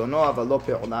himtzi'o b'resono, aval lo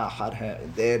pe'ona achar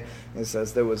ha'eder. It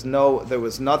says there was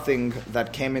nothing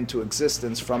that came into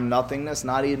existence from nothingness,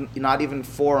 not even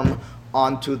form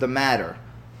onto the matter.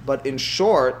 But in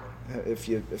short, if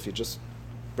you just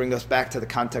bring us back to the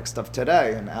context of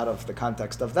today and out of the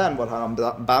context of then, what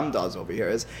Harambam does over here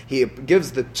is he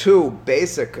gives the two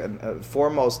basic and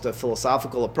foremost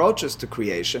philosophical approaches to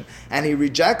creation, and he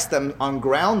rejects them on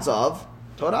grounds of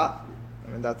Torah.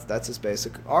 I mean, that's his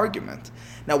basic argument.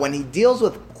 Now, when he deals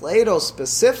with Plato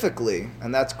specifically,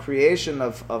 and that's creation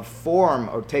of form,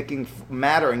 or taking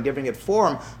matter and giving it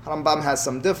form, Harambam has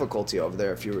some difficulty over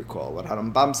there, if you recall. What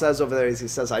Harambam says over there is, he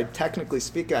says, technically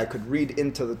speaking, I could read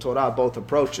into the Torah both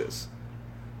approaches.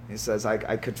 He says,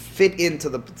 I could fit into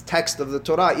the text of the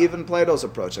Torah, even Plato's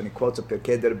approach. And he quotes a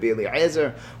Pirkei de Rabbi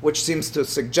Eliezer, which seems to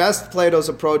suggest Plato's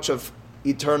approach of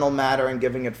eternal matter and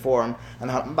giving it form. And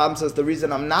Harambam says the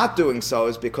reason I'm not doing so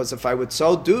is because if I would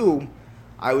so do,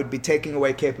 I would be taking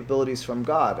away capabilities from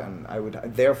God, and I would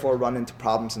therefore run into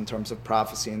problems in terms of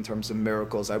prophecy, in terms of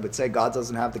miracles. I would say God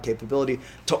doesn't have the capability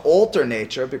to alter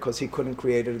nature because he couldn't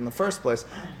create it in the first place.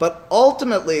 But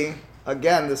ultimately,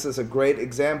 again, this is a great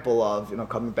example of,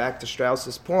 coming back to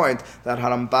Strauss's point, that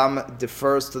Harambam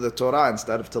defers to the Torah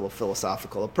instead of to the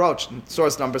philosophical approach. And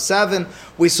source number 7,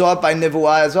 we saw it by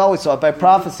Nevuah as well, we saw it by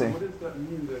prophecy. What does that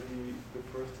mean that he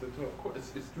defers to the Torah? Of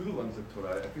course, it's through the lens of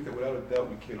Torah. I think that without a doubt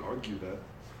we can't argue that.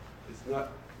 It's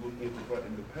not looking at the Torah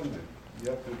independent. You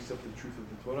have to accept the truth of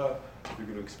the Torah if you're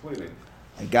going to explain it.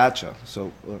 I gotcha. So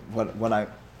what I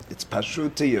It's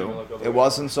pashut to you. It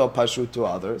wasn't so pashut to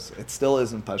others. It still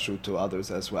isn't pashut to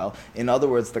others as well. In other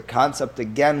words, the concept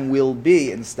again will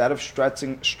be, instead of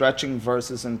stretching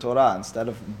verses in Torah, instead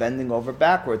of bending over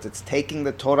backwards, it's taking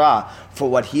the Torah for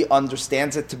what he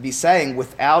understands it to be saying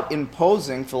without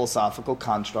imposing philosophical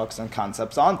constructs and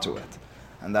concepts onto it.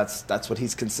 And that's what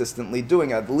he's consistently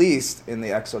doing, at least in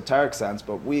the exoteric sense,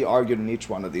 but we argued in each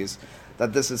one of these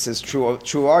that this is his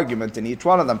true argument in each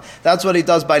one of them. That's what he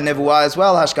does by Nevuah as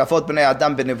well. Hashkafot b'nei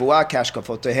Adam b'Nevuah,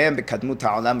 k'hashkafotehem b'kadmut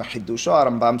ha'olam v'chidusho.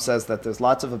 Rambam says that there's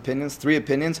lots of opinions, 3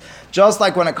 opinions. Just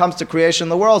like when it comes to creation of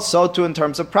the world, so too in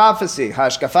terms of prophecy.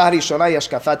 Hashkafa harishona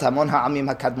yashkafat hamon ha'amim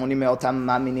ha'kadmonim me'otam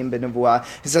ma'aminim b'Nevuah.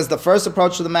 He says the first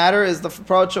approach to the matter is the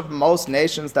approach of most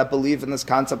nations that believe in this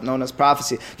concept known as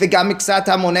prophecy. V'gam miksat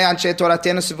hamonei anshe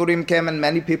toratenu sivurim kem, and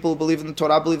many people who believe in the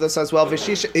Torah believe this as well.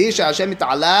 V'shisha Hashem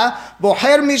it'ala and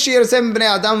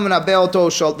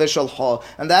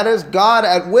that is, God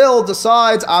at will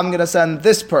decides, I'm going to send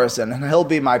this person and he'll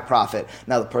be my prophet.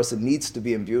 Now the person needs to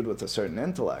be imbued with a certain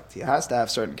intellect. He has to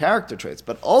have certain character traits.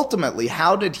 But ultimately,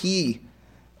 how did he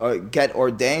get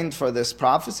ordained for this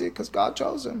prophecy? Because God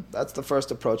chose him. That's the first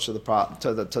approach to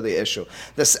the issue.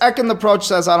 The second approach,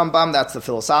 says Rambam, that's the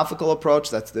philosophical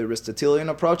approach, that's the Aristotelian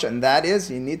approach, and that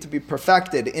is you need to be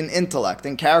perfected in intellect,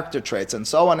 in character traits, and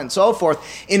so on and so forth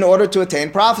in order to attain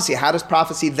prophecy. How does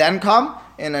prophecy then come?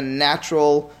 In a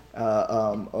natural,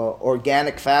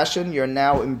 organic fashion. You're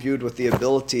now imbued with the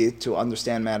ability to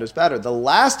understand matters better. The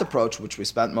last approach, which we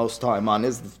spent most time on,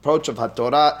 is the approach of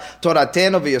HaTorah.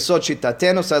 Toratenu v'yasod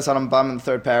shitatenu, says Rambam in the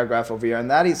 3rd paragraph over here, and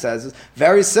that, he says, is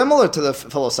very similar to the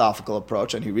philosophical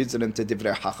approach, and he reads it into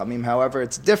Divrei Chachamim. However,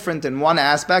 it's different in one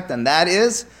aspect, and that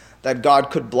is that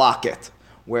God could block it.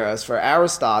 Whereas for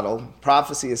Aristotle,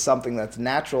 prophecy is something that's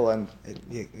natural and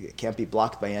it can't be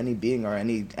blocked by any being or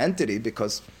any entity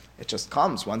because it just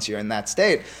comes once you're in that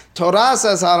state. Torah,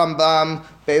 says Harambam,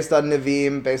 based on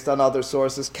Nevi'im, based on other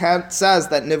sources, says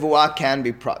that Nevuah can be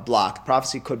blocked.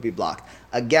 Prophecy could be blocked.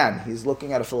 Again, he's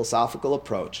looking at a philosophical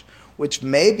approach, which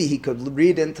maybe he could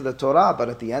read into the Torah, but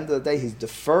at the end of the day, he's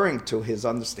deferring to his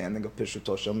understanding of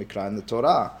Pishuto Shel Mikra in the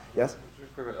Torah. Yes?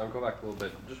 I'll go back a little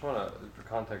bit. Just want to, for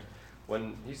context,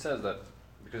 when he says that,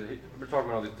 because we're talking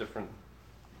about all these different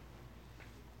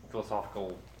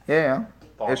philosophical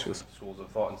issues, schools of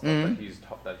thought and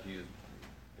stuff that he's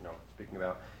speaking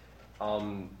about.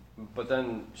 But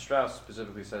then Strauss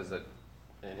specifically says that,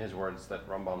 in his words, that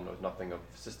Rambam knows nothing of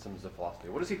systems of philosophy.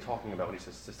 What is he talking about when he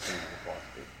says systems of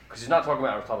philosophy? Because he's not talking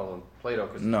about Aristotle and Plato,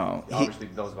 because he obviously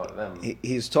knows about them.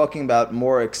 He's talking about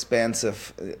more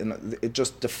expansive,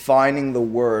 just defining the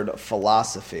word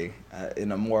philosophy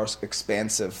in a more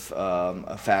expansive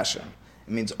fashion.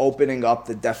 It means opening up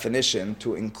the definition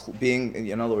to being,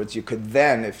 in other words, you could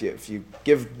then, if you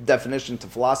give definition to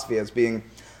philosophy as being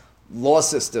law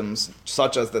systems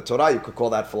such as the Torah, you could call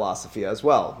that philosophy as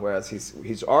well. Whereas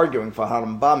he's arguing for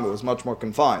Harambam, it was much more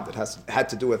confined. It had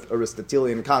to do with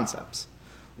Aristotelian concepts.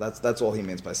 That's all he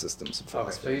means by systems of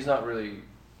philosophy. Okay, so he's not really.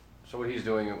 So what he's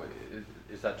doing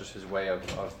is that just his way of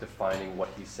defining what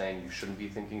he's saying you shouldn't be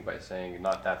thinking by saying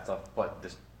not that stuff, but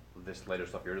this later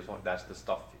stuff you're just talking. That's the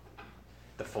stuff,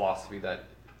 the philosophy that.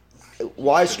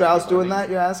 Why is Strauss doing that?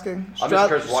 You're asking. I'm just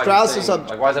curious why Strauss is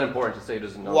saying, why is that important to say he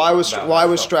doesn't know? Why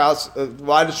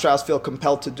did Strauss feel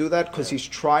compelled to do that? Because he's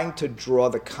trying to draw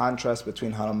the contrast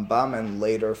between Harambam and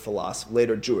later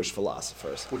Jewish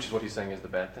philosophers. Which is what he's saying is the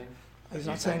bad thing. He's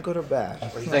not saying good or bad.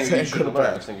 He's saying you shouldn't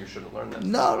learn. He's saying you shouldn't learn that.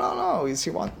 No. He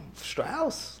wants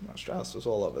Strauss. No, Strauss was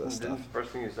all over this stuff. The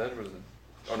first thing he said was.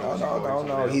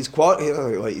 No. He's what,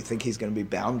 you think he's going to be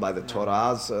bound by the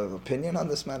Torah's opinion on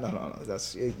this man? No.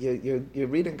 That's you're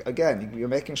reading again. You're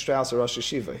making Strauss a Rosh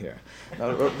Yeshiva here.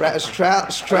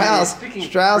 Strauss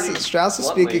is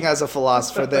speaking as a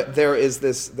philosopher. There's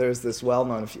this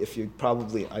well-known. If you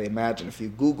probably, I imagine, if you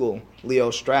Google Leo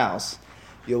Strauss,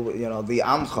 the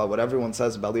Amcha, what everyone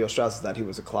says about Leo Strauss is that he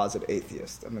was a closet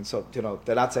atheist. I mean, so,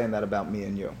 they're not saying that about me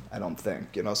and you, I don't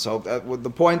think. So the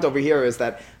point over here is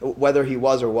that whether he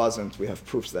was or wasn't, we have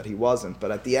proofs that he wasn't.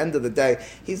 But at the end of the day,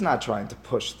 he's not trying to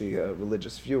push the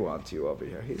religious view onto you over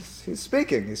here. He's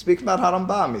speaking. He's speaking about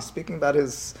Harambam. He's speaking about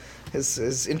his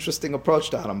interesting approach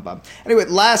to Harambam. Anyway,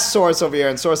 last source over here,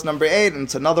 in source number 8, and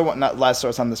it's another one, not last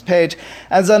source on this page,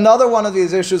 as another one of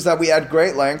these issues that we had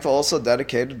great length, also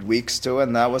dedicated weeks to,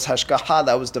 and that was Hashgacha,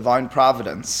 that was divine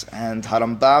providence. And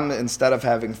Harambam, instead of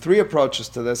having 3 approaches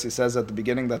to this, he says at the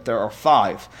beginning that there are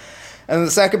 5. And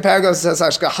the second paragraph says,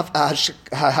 hashkafa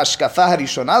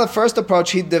harishona. The first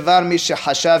approach, he devar mi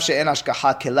shehashav she'en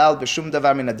hashkaha kelal b'shum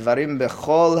davar min advarim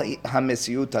b'chol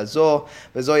hamesiut hazo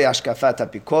v'zohi hashkafat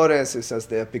apikores. He says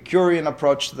the Epicurean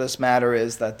approach to this matter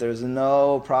is that there's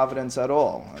no providence at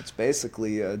all. It's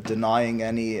basically denying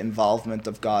any involvement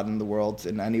of God in the world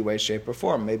in any way, shape, or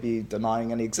form. Maybe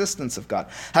denying any existence of God.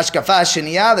 Hashkafa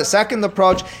sheniya, the second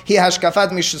approach, he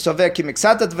hashkafat mi shesover ki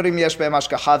miksat advarim yesh be'em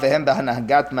hashkaha ve'hem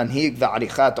b'hanahagat manhig.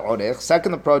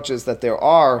 Second approach is that there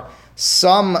are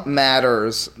some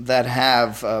matters that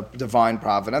have divine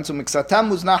providence,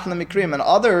 and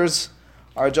others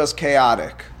are just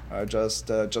chaotic, are just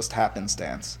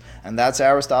happenstance. And that's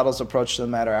Aristotle's approach to the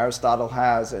matter. Aristotle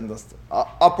has in the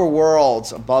upper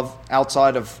worlds,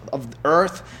 outside of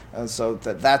earth, and so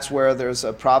that's where there's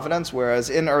a providence, whereas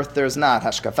in earth there's not.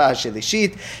 Hashkafa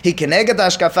shelishit, he keneged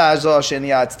hashkafa zo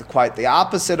sheniya. It's quite the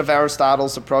opposite of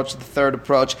Aristotle's approach, the third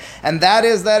approach, and that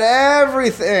is that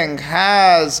everything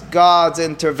has God's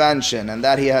intervention, and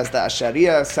that he has the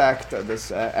Ashariya sect,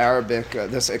 this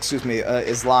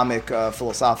Islamic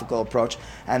philosophical approach,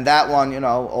 and that one,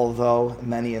 although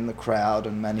many in the crowd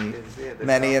and many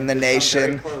in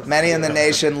the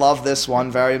nation love this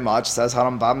one very much, says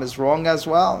Harambam is wrong as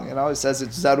well. He says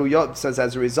it's zaruyot. It says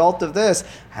as a result of this,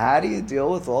 how do you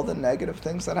deal with all the negative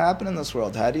things that happen in this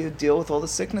world? How do you deal with all the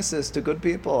sicknesses to good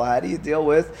people? How do you deal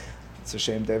with, it's a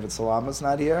shame David Salama's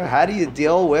not here, how do you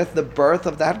deal with the birth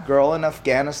of that girl in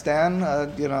Afghanistan?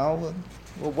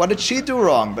 What did she do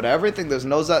wrong? But everything, there's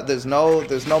no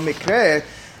mikre.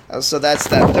 So that's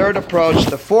that third approach.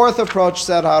 The fourth approach,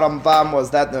 said Harambam,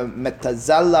 was that the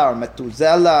metazella or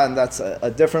metuzella, and that's a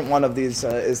different one of these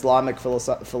Islamic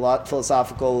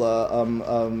philosophical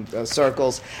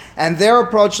circles. And their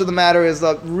approach to the matter is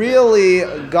that really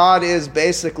God is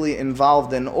basically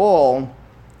involved in all,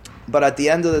 but at the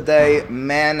end of the day,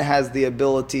 man has the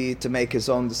ability to make his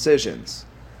own decisions.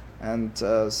 And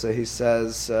so he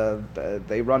says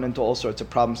they run into all sorts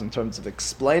of problems in terms of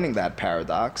explaining that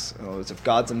paradox. In other words, if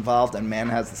God's involved and man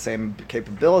has the same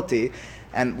capability,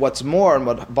 and what's more, and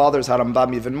what bothers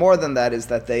Harambam even more than that, is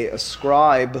that they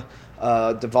ascribe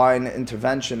divine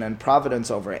intervention and providence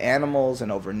over animals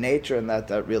and over nature, and that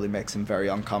really makes him very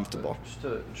uncomfortable. Just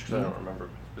I don't remember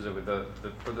specifically,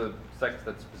 for the sects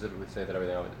that specifically say that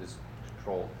everything is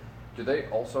controlled, do they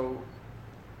also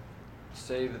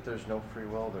say that there's no free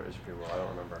will? There is free will. I don't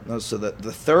remember. No, so the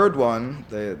third one,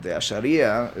 the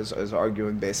Ashariya, is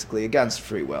arguing basically against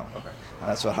free will. Okay.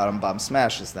 That's what Harambam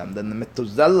smashes them. Then the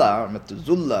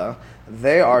Metuzullah,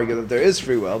 they argue that there is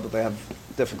free will, but they have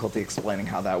difficulty explaining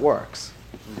how that works.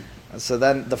 And so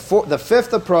then the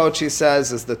fifth approach, he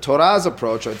says, is the Torah's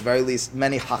approach, or at the very least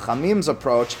many Chachamim's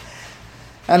approach.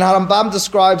 And Harambam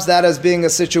describes that as being a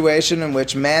situation in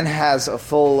which man has a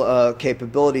full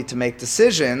capability to make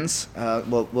decisions.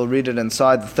 We'll read it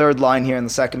inside the third line here in the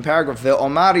second paragraph.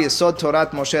 Ve'omar yesod Torat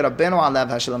Moshe Rabbeinu alav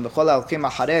hashalom b'chol ha'olchim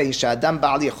acharei she'adam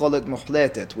ba'al yicholet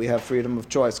muchletet. We have freedom of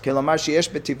choice. Kilomar sheyesh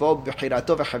b'tivo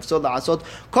b'chirato v'chefso la'asot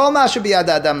kol ma she'biyad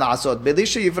ha'adam la'asot b'li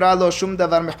she'yivra lo shum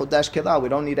davar mechudash kela. We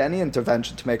don't need any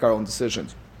intervention to make our own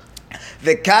decisions.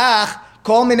 Ve'kach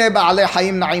and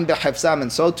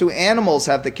so too animals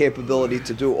have the capability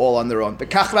to do all on their own.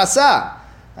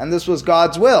 And this was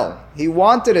God's will. He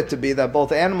wanted it to be that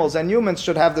both animals and humans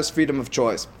should have this freedom of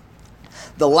choice.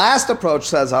 The last approach,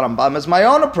 says Harambam, is my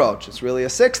own approach. It's really a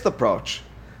sixth approach.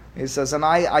 He says, and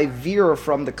I veer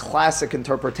from the classic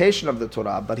interpretation of the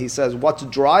Torah, but he says, what's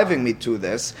driving me to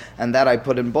this, and that I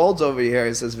put in bolds over here,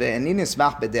 he says, I'm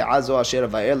not going to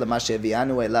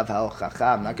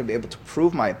be able to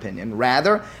prove my opinion.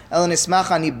 Rather, I'm reading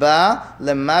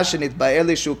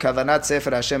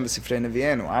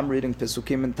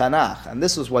Pesukim in Tanakh, and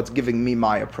this is what's giving me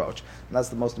my approach. And that's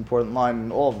the most important line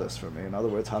in all of this for me. In other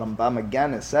words, Harambam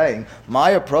again is saying,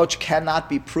 my approach cannot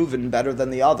be proven better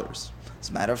than the others. As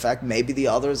a matter of fact, maybe the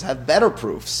others have better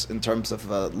proofs in terms of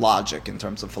logic, in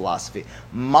terms of philosophy.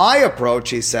 My approach,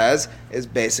 he says, is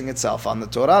basing itself on the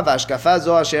Torah. It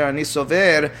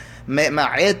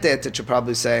should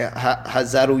probably say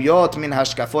hazaruyot min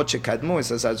hashkafot shekadmu. He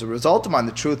says, as a result of mine,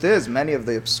 the truth is many of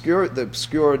the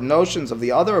obscure notions of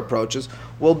the other approaches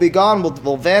will be gone,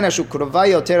 will vanish.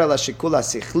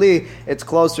 It's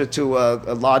closer to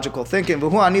a logical thinking.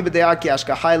 And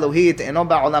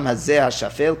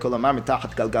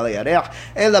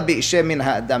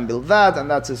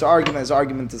that's his argument. His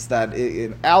argument is that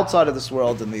outside of this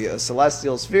world, in the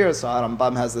celestial sphere, so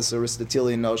Rambam has this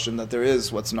Aristotelian notion that there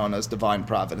is what's known as divine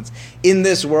providence. In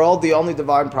this world, the only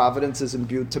divine providence is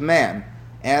imbued to man.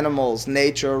 Animals,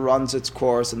 nature runs its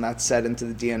course, and that's set into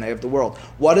the DNA of the world.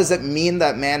 What does it mean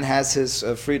that man has his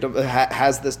freedom,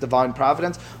 has this divine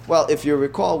providence? Well, if you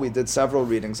recall, we did several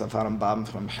readings of Harambam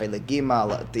from Hilek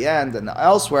Gimal at the end and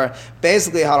elsewhere.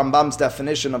 Basically, Harambam's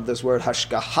definition of this word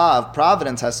hashgacha, of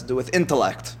providence, has to do with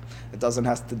intellect. It doesn't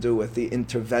have to do with the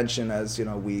intervention as,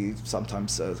 we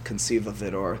sometimes conceive of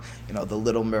it, or, the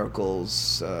Little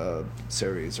Miracles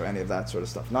series or any of that sort of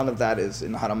stuff. None of that is,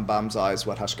 in Harambam's eyes,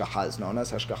 what Hashgacha is known as.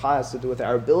 Hashgacha has to do with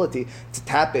our ability to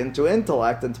tap into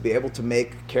intellect and to be able to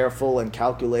make careful and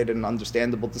calculated and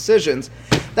understandable decisions.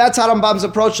 That's Harambam's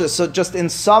approach to this. So just in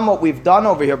sum, what we've done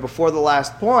over here before the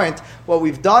last point, what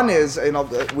we've done is,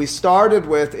 we started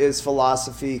with, is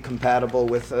philosophy compatible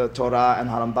with Torah, and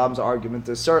Harambam's argument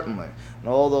is certainly. And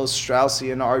all those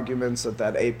Straussian arguments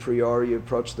that a priori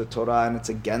approach the Torah and it's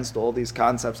against all these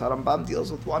concepts, Harambam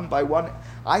deals with one by one,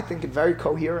 I think, in very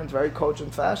coherent, very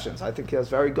cogent fashions. I think he has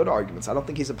very good arguments. I don't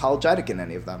think he's apologetic in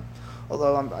any of them.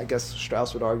 Although I guess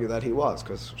Strauss would argue that he was,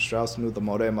 because Strauss knew the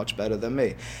Moreh much better than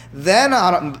me.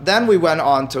 Then we went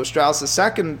on to Strauss's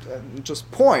second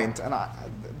point, and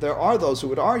there are those who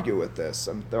would argue with this,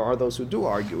 and there are those who do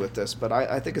argue with this, but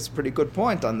I think it's a pretty good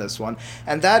point on this one,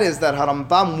 and that is that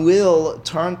Harambam will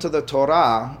turn to the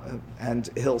Torah, and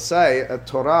he'll say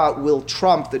Torah will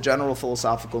trump the general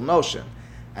philosophical notion.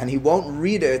 And he won't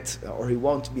read it, or he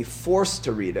won't be forced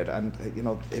to read it. And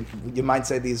you might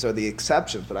say these are the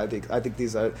exceptions, but I think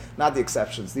these are not the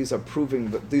exceptions. These are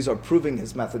proving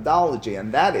his methodology,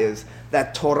 and that is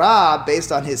that Torah,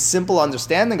 based on his simple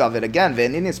understanding of it, again,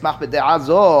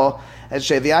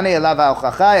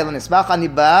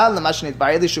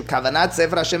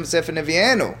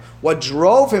 what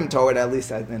drove him toward, at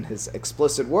least in his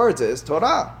explicit words, is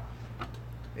Torah.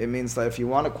 It means that if you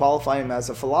want to qualify him as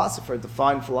a philosopher,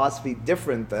 define philosophy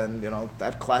different than,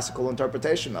 that classical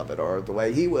interpretation of it, or the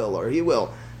way he will, or he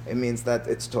will. It means that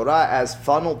it's Torah as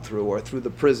funneled through, or through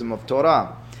the prism of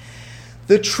Torah.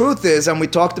 The truth is, and we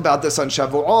talked about this on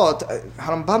Shavuot,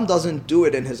 Harambam doesn't do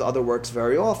it in his other works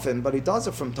very often, but he does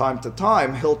it from time to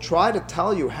time. He'll try to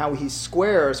tell you how he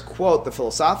squares, quote, the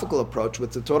philosophical approach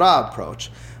with the Torah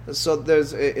approach. So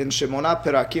there's, in Shemonah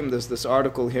Perakim, there's this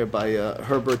article here by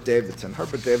Herbert Davidson.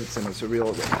 Herbert Davidson was a real,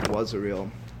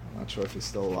 I'm not sure if he's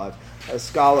still alive, a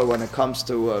scholar when it comes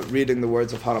to reading the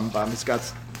words of Harambam. He's got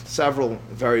several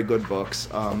very good books.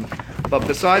 But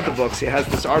beside the books, he has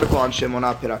this article on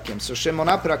Shemonah Perakim. So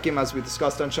Shemonah Perakim, as we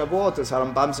discussed on Shavuot, is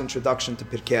Harambam's introduction to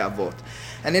Pirkei Avot.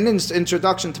 And in his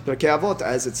introduction to Pirkei Avot,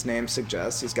 as its name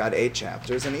suggests, he's got 8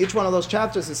 chapters. And each one of those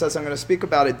chapters, he says, I'm going to speak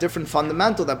about a different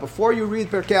fundamental, that before you read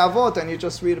Pirkei Avot and you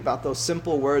just read about those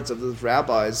simple words of the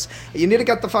rabbis, you need to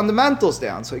get the fundamentals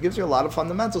down. So he gives you a lot of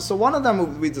fundamentals. So one of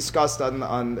them we discussed is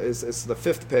the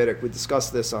 5th Perek. We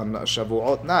discussed this on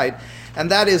Shavuot night.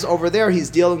 And that is, over there,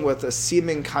 he's dealing with a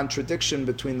seeming contradiction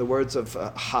between the words of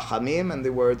Chachamim and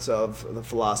the words of the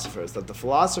philosophers. That the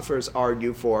philosophers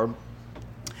argue for,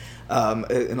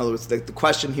 in other words, the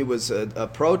question he was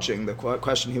approaching, the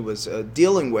question he was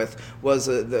dealing with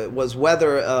was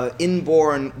whether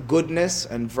inborn goodness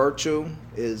and virtue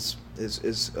is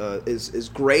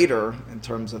greater in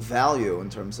terms of value, in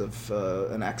terms of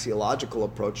an axiological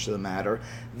approach to the matter,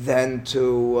 than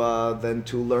to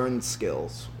learn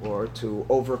skills or to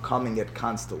overcoming it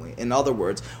constantly. In other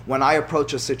words, when I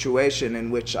approach a situation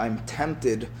in which I'm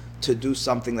tempted to do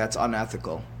something that's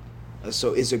unethical,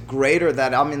 so is it greater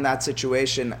that I'm in that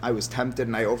situation, I was tempted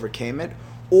and I overcame it?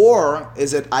 Or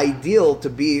is it ideal to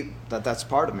be that's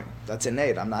part of me, that's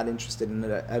innate, I'm not interested in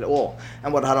it at all?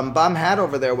 And what Harambam had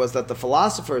over there was that the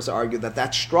philosophers argue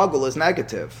that struggle is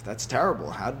negative. That's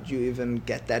terrible. How did you even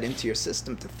get that into your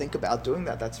system to think about doing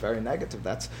that? That's very negative.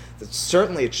 That's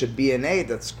certainly, it should be innate.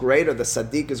 That's greater. The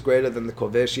Sadiq is greater than the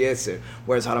Kovesh Yesir.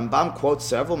 Whereas Harambam quotes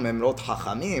several Memrot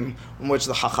Chachamim, in which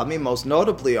the Chachamim most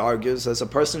notably argues as a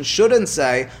person shouldn't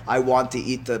say, I want to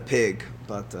eat the pig.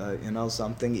 But,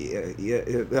 something,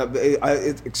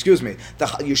 excuse me,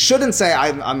 you shouldn't say,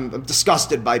 I'm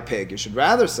disgusted by pig. You should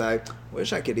rather say,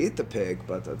 wish I could eat the pig,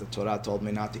 but the Torah told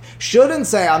me not to. Shouldn't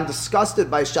say, I'm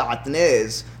disgusted by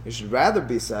sha'atnez. You should rather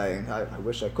be saying, I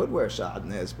wish I could wear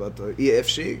sha'atnez, but if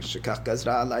shekach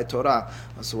gazra alai Torah.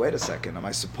 So wait a second, am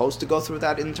I supposed to go through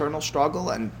that internal struggle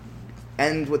and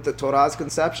end with the Torah's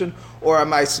conception, or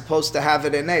am I supposed to have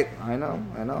it innate? I know.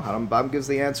 Harambam gives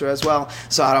the answer as well.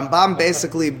 So Harambam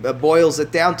basically boils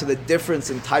it down to the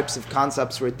difference in types of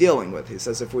concepts we're dealing with. He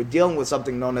says if we're dealing with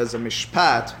something known as a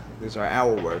mishpat, these are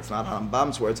our words, not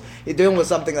Harambam's words, you're dealing with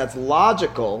something that's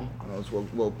logical.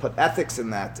 We'll put ethics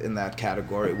in that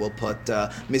category. We'll put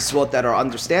mitzvot that are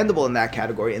understandable in that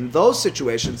category. In those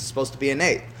situations, it's supposed to be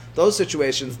innate. those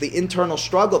situations, the internal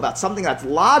struggle about something that's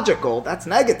logical, that's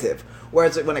negative.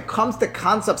 Whereas when it comes to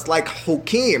concepts like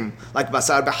hukim, like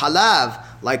basar b'halav,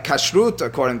 like kashrut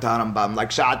according to Rambam,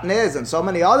 like shatnez, and so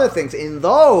many other things, in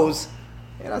those,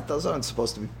 those aren't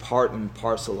supposed to be part and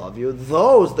parcel of you.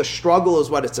 Those, the struggle is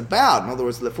what it's about. In other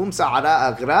words, lefum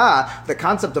sa'ara agra, the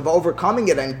concept of overcoming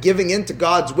it and giving in to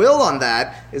God's will on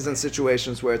that is in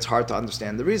situations where it's hard to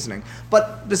understand the reasoning.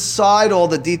 But beside all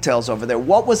the details over there,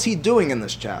 what was he doing in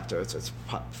this chapter? It's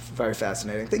a very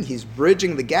fascinating thing. He's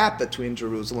bridging the gap between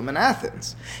Jerusalem and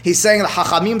Athens. He's saying the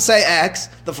Chachamim say X,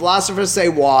 the philosophers say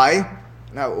Y.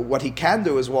 Now, what he can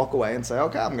do is walk away and say,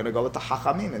 okay, I'm going to go with the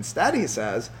Chachamim. Instead, he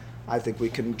says, I think we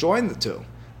can join the two,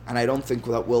 and I don't think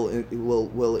that will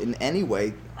in any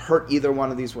way hurt either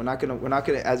one of these. We're not going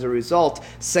to, as a result,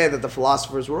 say that the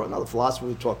philosophers were. No, the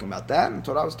philosophers were talking about that, and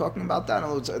Torah was talking about that. In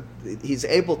other words, he's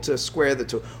able to square the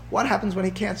two. What happens when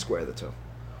he can't square the two?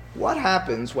 What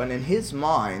happens when, in his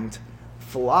mind,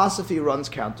 philosophy runs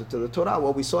counter to the Torah?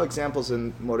 Well, we saw examples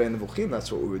in Moreh and Nevukhim.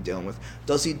 That's what we were dealing with.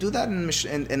 Does he do that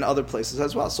in other places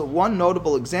as well? So one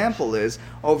notable example is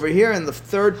over here in the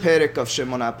third perek of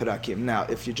Shemona Perakim. Now,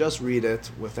 if you just read it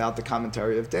without the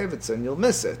commentary of Davidson, you'll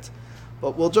miss it.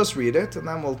 But we'll just read it, and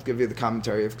then we'll give you the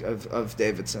commentary of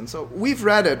Davidson. So we've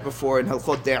read it before in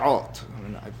Hilchot De'ot.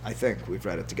 I think we've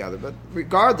read it together. But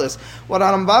regardless, what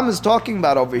Rambam is talking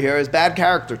about over here is bad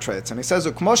character traits. And he says,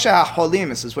 Ukmoshe ha'cholim,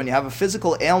 this is when you have a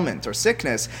physical ailment or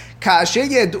sickness, ka'asher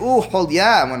yed'u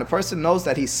holya, when a person knows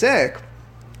that he's sick,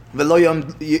 v'lo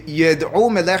yed'u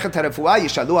melechet harefua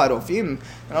yishalu harofim,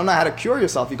 you don't know how to cure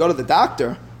yourself, you go to the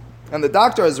doctor, and the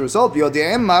doctor, as a result,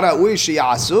 v'yodi'em ma ra'ui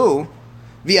shi'asu,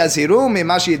 v'yazhiru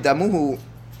mima shi'damuhu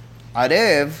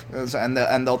arev,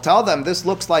 and they'll tell them, this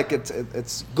looks like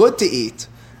it's good to eat,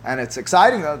 and it's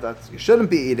exciting, that you shouldn't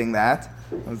be eating that.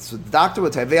 So the doctor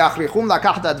would say, and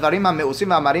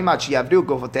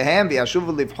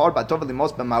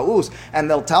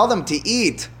they'll tell them to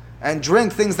eat and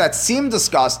drink things that seem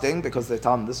disgusting, because they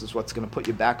tell them this is what's going to put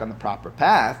you back on the proper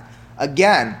path.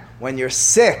 Again, when you're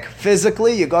sick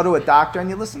physically, you go to a doctor and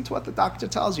you listen to what the doctor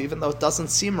tells you, even though it doesn't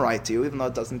seem right to you, even though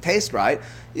it doesn't taste right.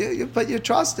 You put your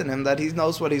trust in him that he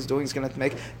knows what he's doing. He's going to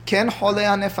make. Ken holei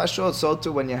hanefashot. So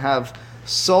too, when you have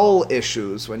soul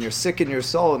issues, when you're sick in your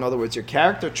soul, in other words, your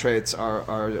character traits are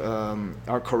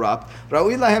corrupt.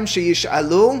 Ra'ui lahem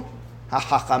sheyish'alu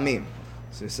hachachamim.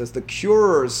 So he says the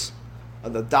curers,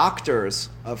 the doctors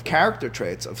of character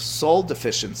traits, of soul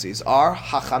deficiencies, are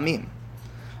hachamim.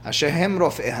 Ashehem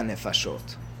rof'ei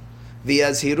hanefashot,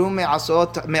 v'yazhiru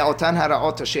me'otan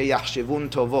hara'ot asher yachshevun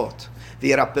tovot,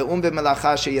 v'yirappe'um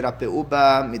b'melacha sheyirappe'u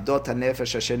ba midot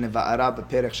hanefesh asher neva'ara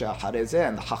b'perech she'acharei zeh,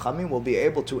 and the Chachamim will be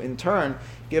able to, in turn,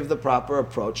 give the proper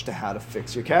approach to how to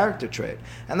fix your character trait.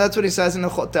 And that's what he says in the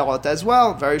Hilchot De'ot as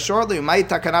well, very shortly. U'mai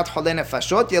takanat cholei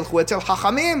nefashot yelchu etzel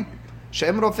Chachamim,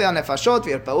 shehem rof'ei hanefashot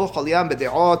v'yirpa'u cholyam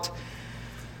b'de'ot,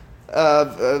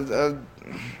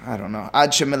 I don't know.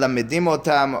 Ad shemelamedim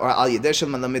otam, or al yedei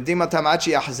shemelamedim otam, ad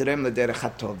sheyachzirem lederech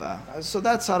hatova. So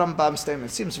that's Rambam's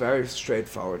statement. It seems very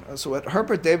straightforward. So what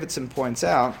Herbert Davidson points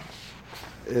out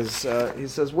is, he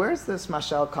says, where's this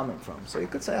mashal coming from? So you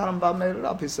could say Rambam made it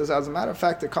up. He says, as a matter of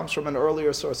fact, it comes from an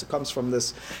earlier source. It comes from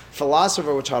this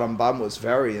philosopher, which Rambam was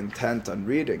very intent on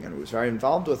reading and was very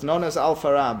involved with, known as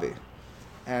Al-Farabi.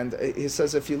 And he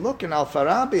says, if you look in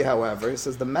Al-Farabi, however, he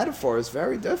says the metaphor is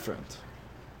very different.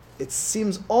 It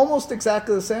seems almost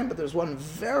exactly the same, but there's one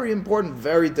very important,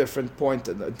 very different point,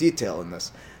 detail in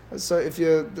this. So if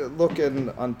you look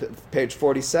on page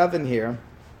 47 here,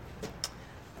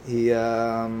 he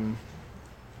so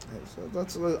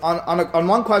that's on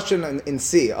one question in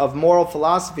C of moral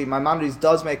philosophy, Maimonides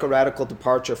does make a radical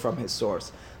departure from his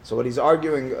source. So what he's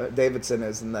arguing, Davidson,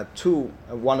 is in that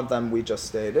one of them we just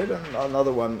stated, and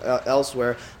another one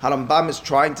elsewhere, Rambam is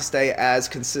trying to stay as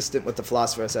consistent with the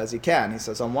philosophers as he can. He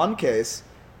says on one case,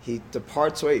 he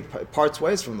parts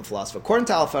ways from the philosopher. According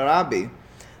to Al-Farabi,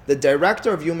 the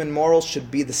director of human morals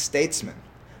should be the statesman.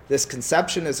 This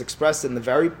conception is expressed in the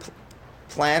very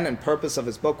plan and purpose of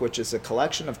his book, which is a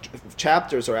collection of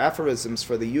chapters or aphorisms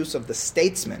for the use of the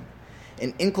statesman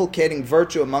in inculcating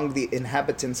virtue among the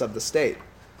inhabitants of the state.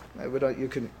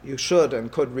 You should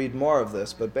and could read more of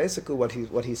this, but basically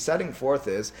what he's setting forth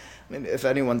is, I mean, if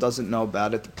anyone doesn't know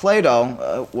about it,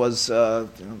 Plato was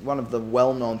one of the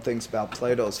well-known things about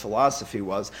Plato's philosophy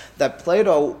was that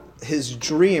Plato, his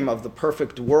dream of the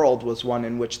perfect world was one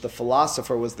in which the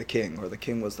philosopher was the king, or the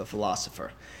king was the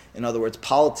philosopher. In other words,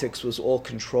 politics was all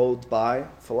controlled by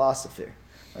philosophy.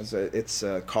 It's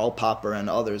Karl Popper and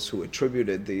others who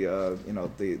attributed the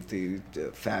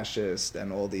fascist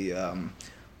and all the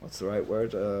what's the right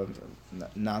word?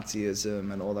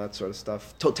 Nazism and all that sort of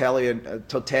stuff.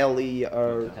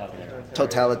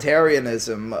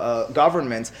 Totalitarianism,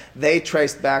 governments, they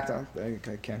traced back to, I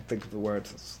can't think of the word,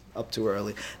 it's up too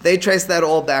early. They traced that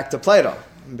all back to Plato,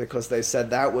 because they said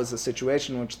that was a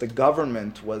situation in which the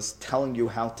government was telling you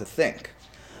how to think.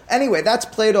 Anyway, that's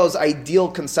Plato's ideal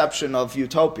conception of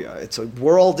utopia. It's a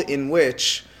world in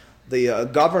which the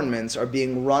governments are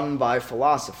being run by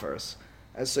philosophers.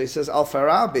 And so he says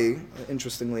Al-Farabi,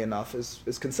 interestingly enough,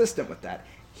 is consistent with that.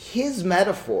 His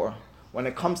metaphor, when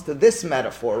it comes to this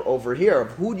metaphor over here,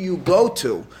 of who do you go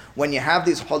to when you have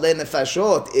these Holei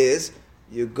Nefashot, is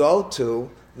you go to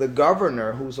the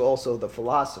governor who's also the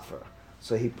philosopher.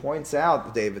 So he points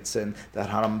out, Davidson, that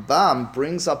Harambam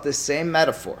brings up this same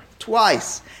metaphor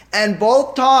twice. And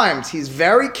both times he's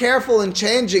very careful in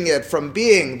changing it from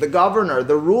being the governor,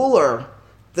 the ruler,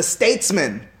 the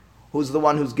statesman, who's the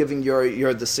one who's giving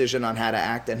your decision on how to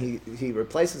act, and he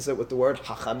replaces it with the word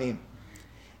Hachamim.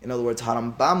 In other words,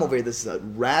 Harambam over here, this is a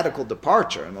radical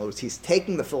departure. In other words, he's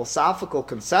taking the philosophical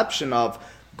conception of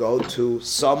go to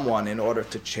someone in order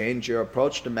to change your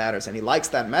approach to matters. And he likes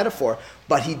that metaphor,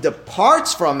 but he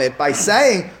departs from it by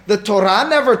saying the Torah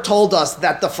never told us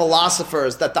that the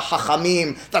philosophers, that the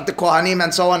Hachamim, that the Kohanim,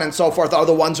 and so on and so forth are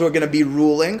the ones who are going to be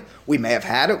ruling. We may have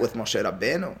had it with Moshe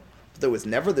Rabbeinu. There was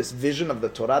never this vision of the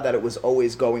Torah that it was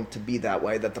always going to be that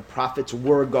way, that the prophets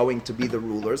were going to be the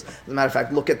rulers. As a matter of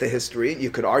fact, look at the history. You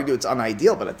could argue it's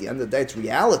unideal, but at the end of the day, it's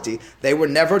reality. They were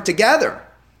never together.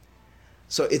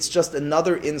 So it's just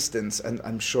another instance, and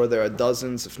I'm sure there are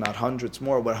dozens, if not hundreds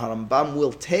more, where Harambam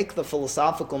will take the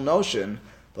philosophical notion,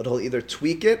 but he'll either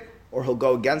tweak it or he'll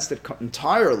go against it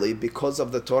entirely because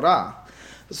of the Torah.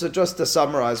 So just to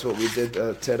summarize what we did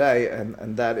today,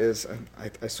 and that is,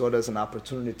 I saw it as an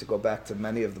opportunity to go back to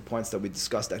many of the points that we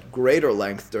discussed at greater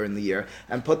length during the year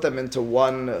and put them into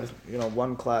one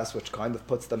class which kind of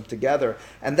puts them together.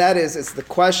 And that is, it's the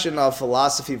question of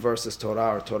philosophy versus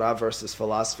Torah, or Torah versus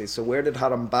philosophy. So where did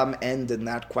Harambam end in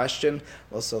that question?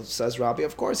 Well, so says Rabbi,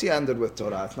 of course he ended with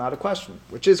Torah. It's not a question,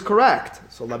 which is correct.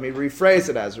 So let me rephrase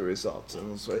it as a result.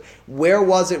 So where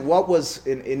was it? What was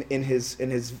in his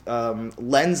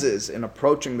lenses in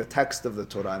approaching the text of the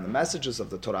Torah and the messages of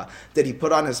the Torah? Did he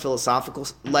put on his philosophical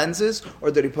lenses,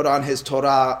 or did he put on his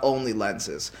Torah only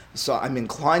lenses? So I'm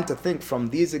inclined to think from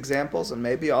these examples, and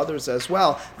maybe others as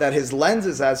well, that his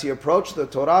lenses as he approached the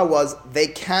Torah was they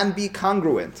can be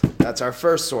congruent. That's our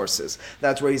first sources.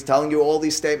 That's where he's telling you all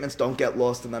these statements, don't get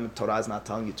lost in them. Torah is not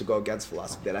telling you to go against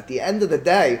philosophy. But at the end of the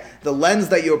day, the lens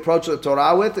that you approach the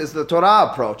Torah with is the Torah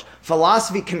approach.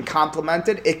 Philosophy can complement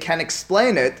it, it can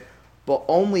explain it, but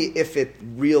only if it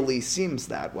really seems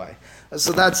that way.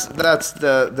 So that's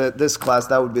this class.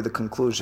 That would be the conclusion.